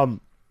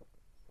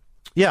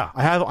 Yeah,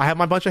 I have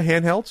my bunch of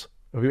handhelds.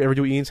 If you ever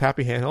do Ian's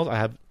Happy Handhelds, I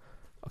have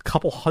a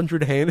couple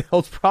hundred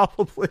handhelds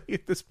probably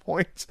at this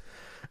point.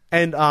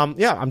 And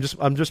yeah, I'm just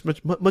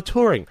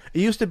maturing.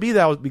 It used to be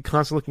that I would be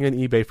constantly looking on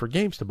eBay for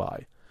games to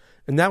buy,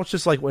 and now it's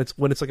just like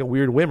when it's like a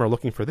weird whim or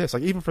looking for this.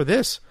 Like even for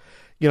this,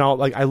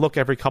 like I look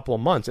every couple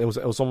of months. It was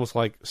almost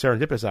like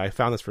serendipitous. I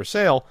found this for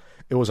sale.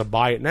 It was a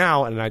buy it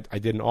now, and I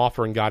did an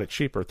offer and got it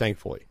cheaper,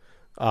 thankfully,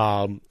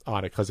 on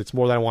it because it's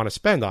more than I want to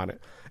spend on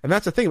it. And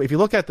that's the thing. If you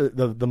look at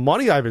the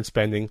money I've been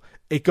spending,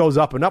 it goes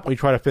up and up when you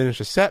try to finish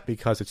a set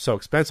because it's so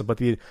expensive. But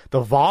the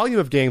volume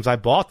of games I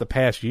bought the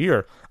past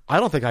year, I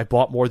don't think I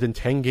bought more than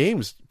 10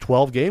 games,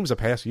 12 games the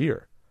past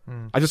year.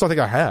 I just don't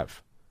think I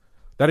have.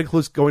 That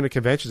includes going to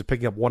conventions and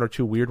picking up 1 or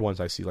 2 weird ones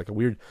I see, like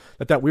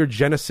that weird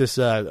Genesis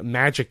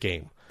Magic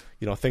game,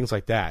 things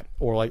like that,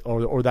 or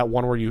that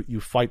one where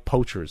you fight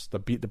poachers, the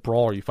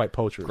brawler, you fight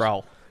poachers.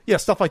 Growl. Yeah,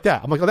 stuff like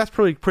that. I'm like, oh, that's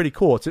pretty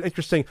cool. It's an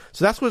interesting.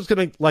 So that's what's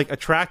going to like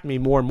attract me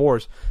more and more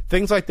is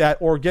things like that,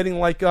 or getting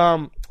like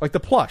the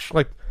plush,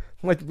 like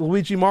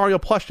Luigi Mario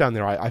plush down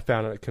there. I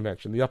found at a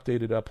convention, the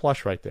updated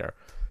plush right there,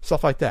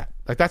 stuff like that.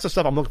 Like that's the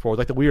stuff I'm looking for,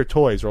 like the weird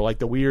toys or like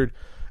the weird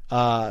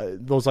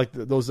those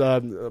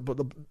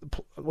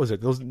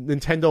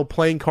Nintendo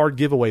playing card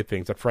giveaway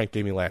things that Frank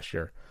gave me last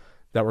year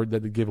that were the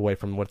giveaway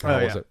from what the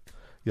hell was it?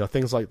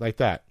 Things like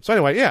that. So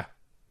anyway, yeah,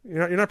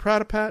 you're not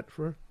proud of Pat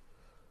for.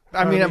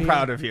 I'm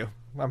proud of you.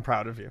 I'm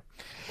proud of you.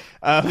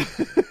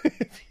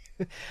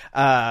 It's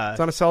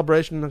not a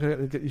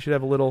celebration. You should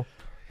have those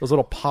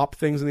little pop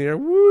things in the air.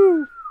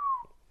 Woo!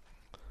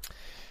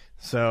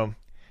 So,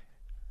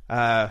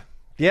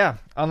 yeah.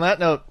 On that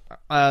note,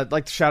 I'd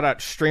like to shout out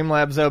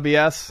Streamlabs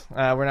OBS.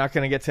 We're not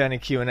going to get to any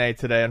Q&A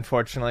today,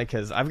 unfortunately,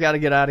 because I've got to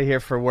get out of here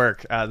for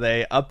work.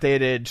 They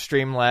updated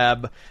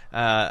Streamlab,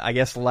 I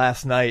guess,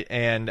 last night,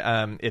 and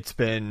it's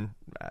been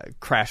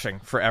crashing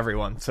for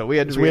everyone. So we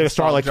had to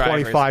start like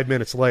drivers. 25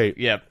 minutes late.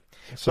 Yep.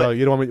 So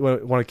you don't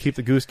want to keep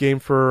the Goose Game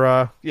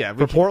for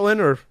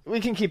Portland, or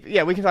we can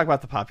talk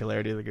about the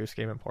popularity of the Goose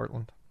Game in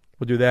Portland.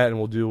 We'll do that, and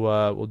we'll do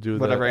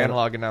whatever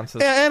Analog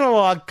announces. Yeah,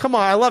 Analog, come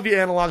on, I love you,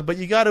 Analog, but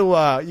you got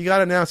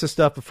to announce this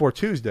stuff before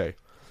Tuesday.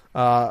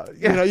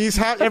 This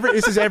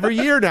is every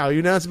year now. You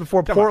announce it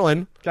before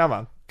Portland.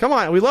 Come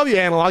on, we love you,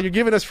 Analog. You're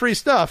giving us free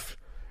stuff,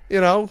 but you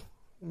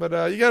got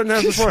to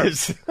announce it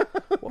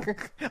before.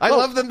 I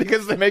love them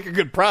because they make a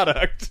good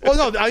product. Well,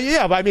 no,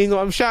 but I mean,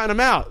 I'm shouting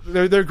them out.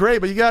 They're great,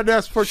 but you got to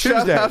announce before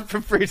Tuesday. Shout out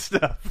for free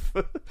stuff.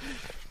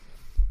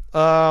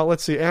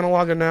 Let's see,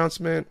 Analog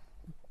announcement.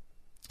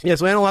 Yeah,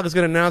 so Analog is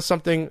going to announce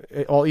something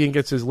while Ian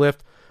gets his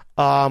lift.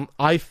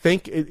 I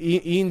think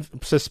Ian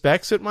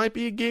suspects it might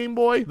be a Game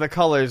Boy. The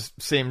colors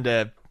seem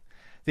to...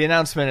 The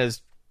announcement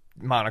is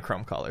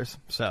monochrome colors,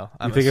 so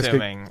I'm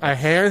assuming... It's a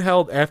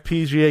handheld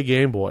FPGA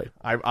Game Boy.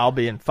 I'll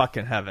be in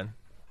fucking heaven.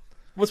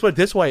 Let's put it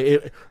this way.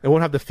 It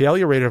won't have the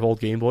failure rate of old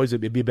Game Boys.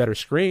 It'd be a better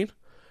screen,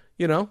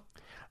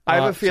 I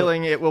have a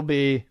feeling it will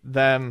be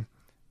them...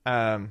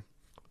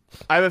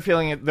 I have a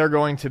feeling they're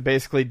going to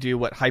basically do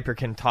what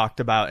Hyperkin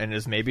talked about and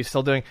is maybe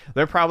still doing.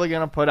 They're probably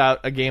going to put out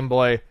a Game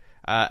Boy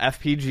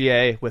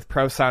FPGA with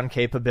Pro Sound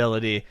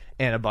capability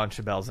and a bunch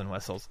of bells and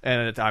whistles.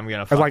 And I'm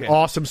going to like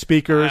awesome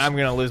speakers. I'm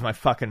going to lose my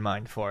fucking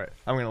mind for it.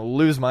 I'm going to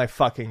lose my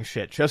fucking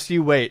shit. Just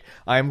you wait.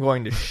 I'm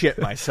going to shit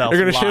myself.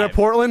 You're going to shit at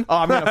Portland? Oh,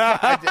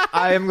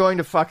 I am going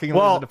to fucking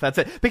lose it if that's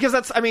it. Because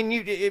that's,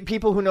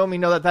 people who know me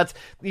know that's,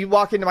 you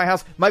walk into my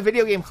house, my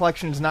video game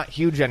collection is not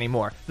huge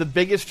anymore. The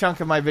biggest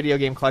chunk of my video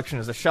game collection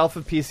is a shelf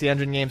of PC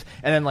Engine games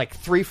and then like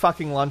 3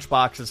 fucking lunch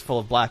boxes full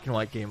of black and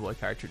white Game Boy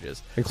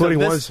cartridges. Including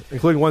ones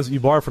that you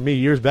borrowed from me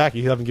years back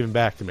you haven't given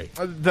back to me.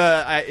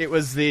 It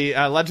was the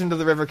Legend of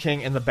the River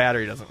King, and the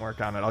battery doesn't work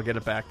on it. I'll get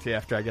it back to you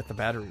after I get the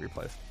battery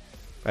replaced.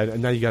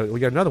 And now we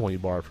got another one you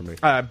borrowed from me.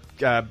 The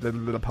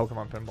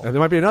Pokemon pinball. And there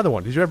might be another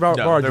one. Did you ever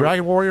borrow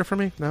Dragon Warrior from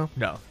me? No?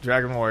 No.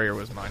 Dragon Warrior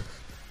was mine.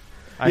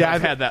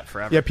 I've had that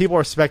forever. Yeah, people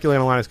are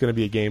speculating online it's going to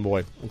be a Game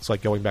Boy. It's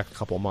like going back a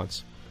couple of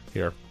months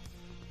here.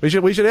 We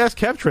should ask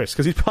Kevtris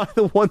because he's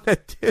probably the one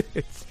that did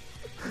it.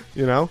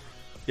 You know?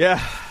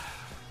 Yeah.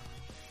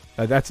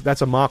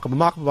 That's a mock-up. The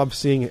mock-up I'm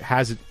seeing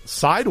has it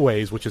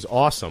sideways, which is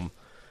awesome,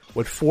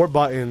 with 4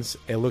 buttons.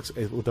 It looks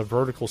with a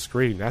vertical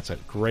screen. That's a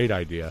great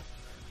idea.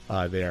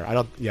 There,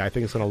 I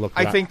think it's going to look.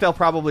 I think they'll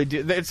probably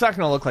do. It's not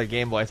going to look like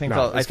Game Boy. I think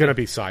it's going to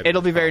be sideways.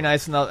 It'll be very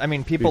nice,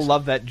 and people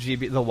love that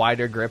the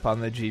wider grip on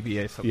the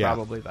GBA, so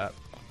probably that.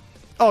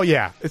 Oh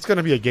yeah, it's going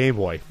to be a Game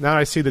Boy. Now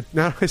I see the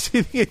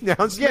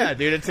announcement. Yeah,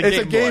 dude, it's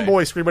a Game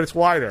Boy screen, but it's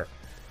wider.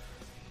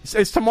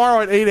 It's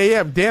tomorrow at 8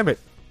 a.m. Damn it.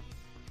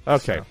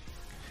 Okay, so.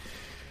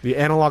 The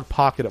Analog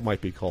Pocket, it might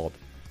be called.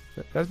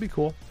 That'd be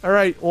cool. All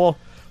right, well,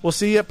 we'll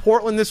see you at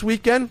Portland this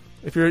weekend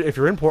if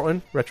you're in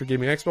Portland, Retro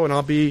Gaming Expo, and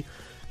I'll be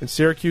in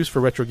Syracuse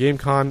for Retro Game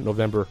Con,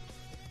 November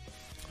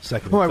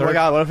 2nd. Oh my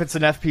god, what if it's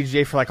an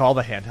FPGA for like all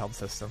the handheld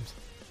systems?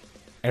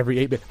 Every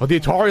 8-bit. Oh, the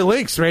Atari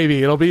Lynx,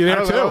 maybe. It'll be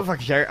there too.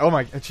 Oh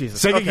my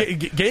Jesus.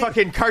 Sega,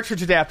 fucking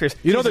cartridge adapters.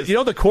 You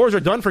know the cores are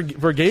done for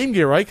Game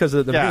Gear, right? Because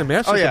the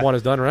Master System one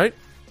is done, right?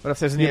 What if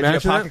there's an Neo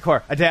Geo Pocket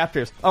Core?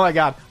 Adapters. Oh my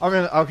god.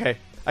 Okay.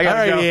 I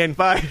gotta go. Ian.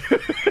 Bye.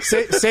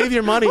 Save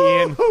your money,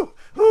 Ian.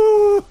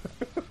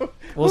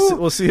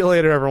 We'll see you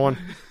later, everyone.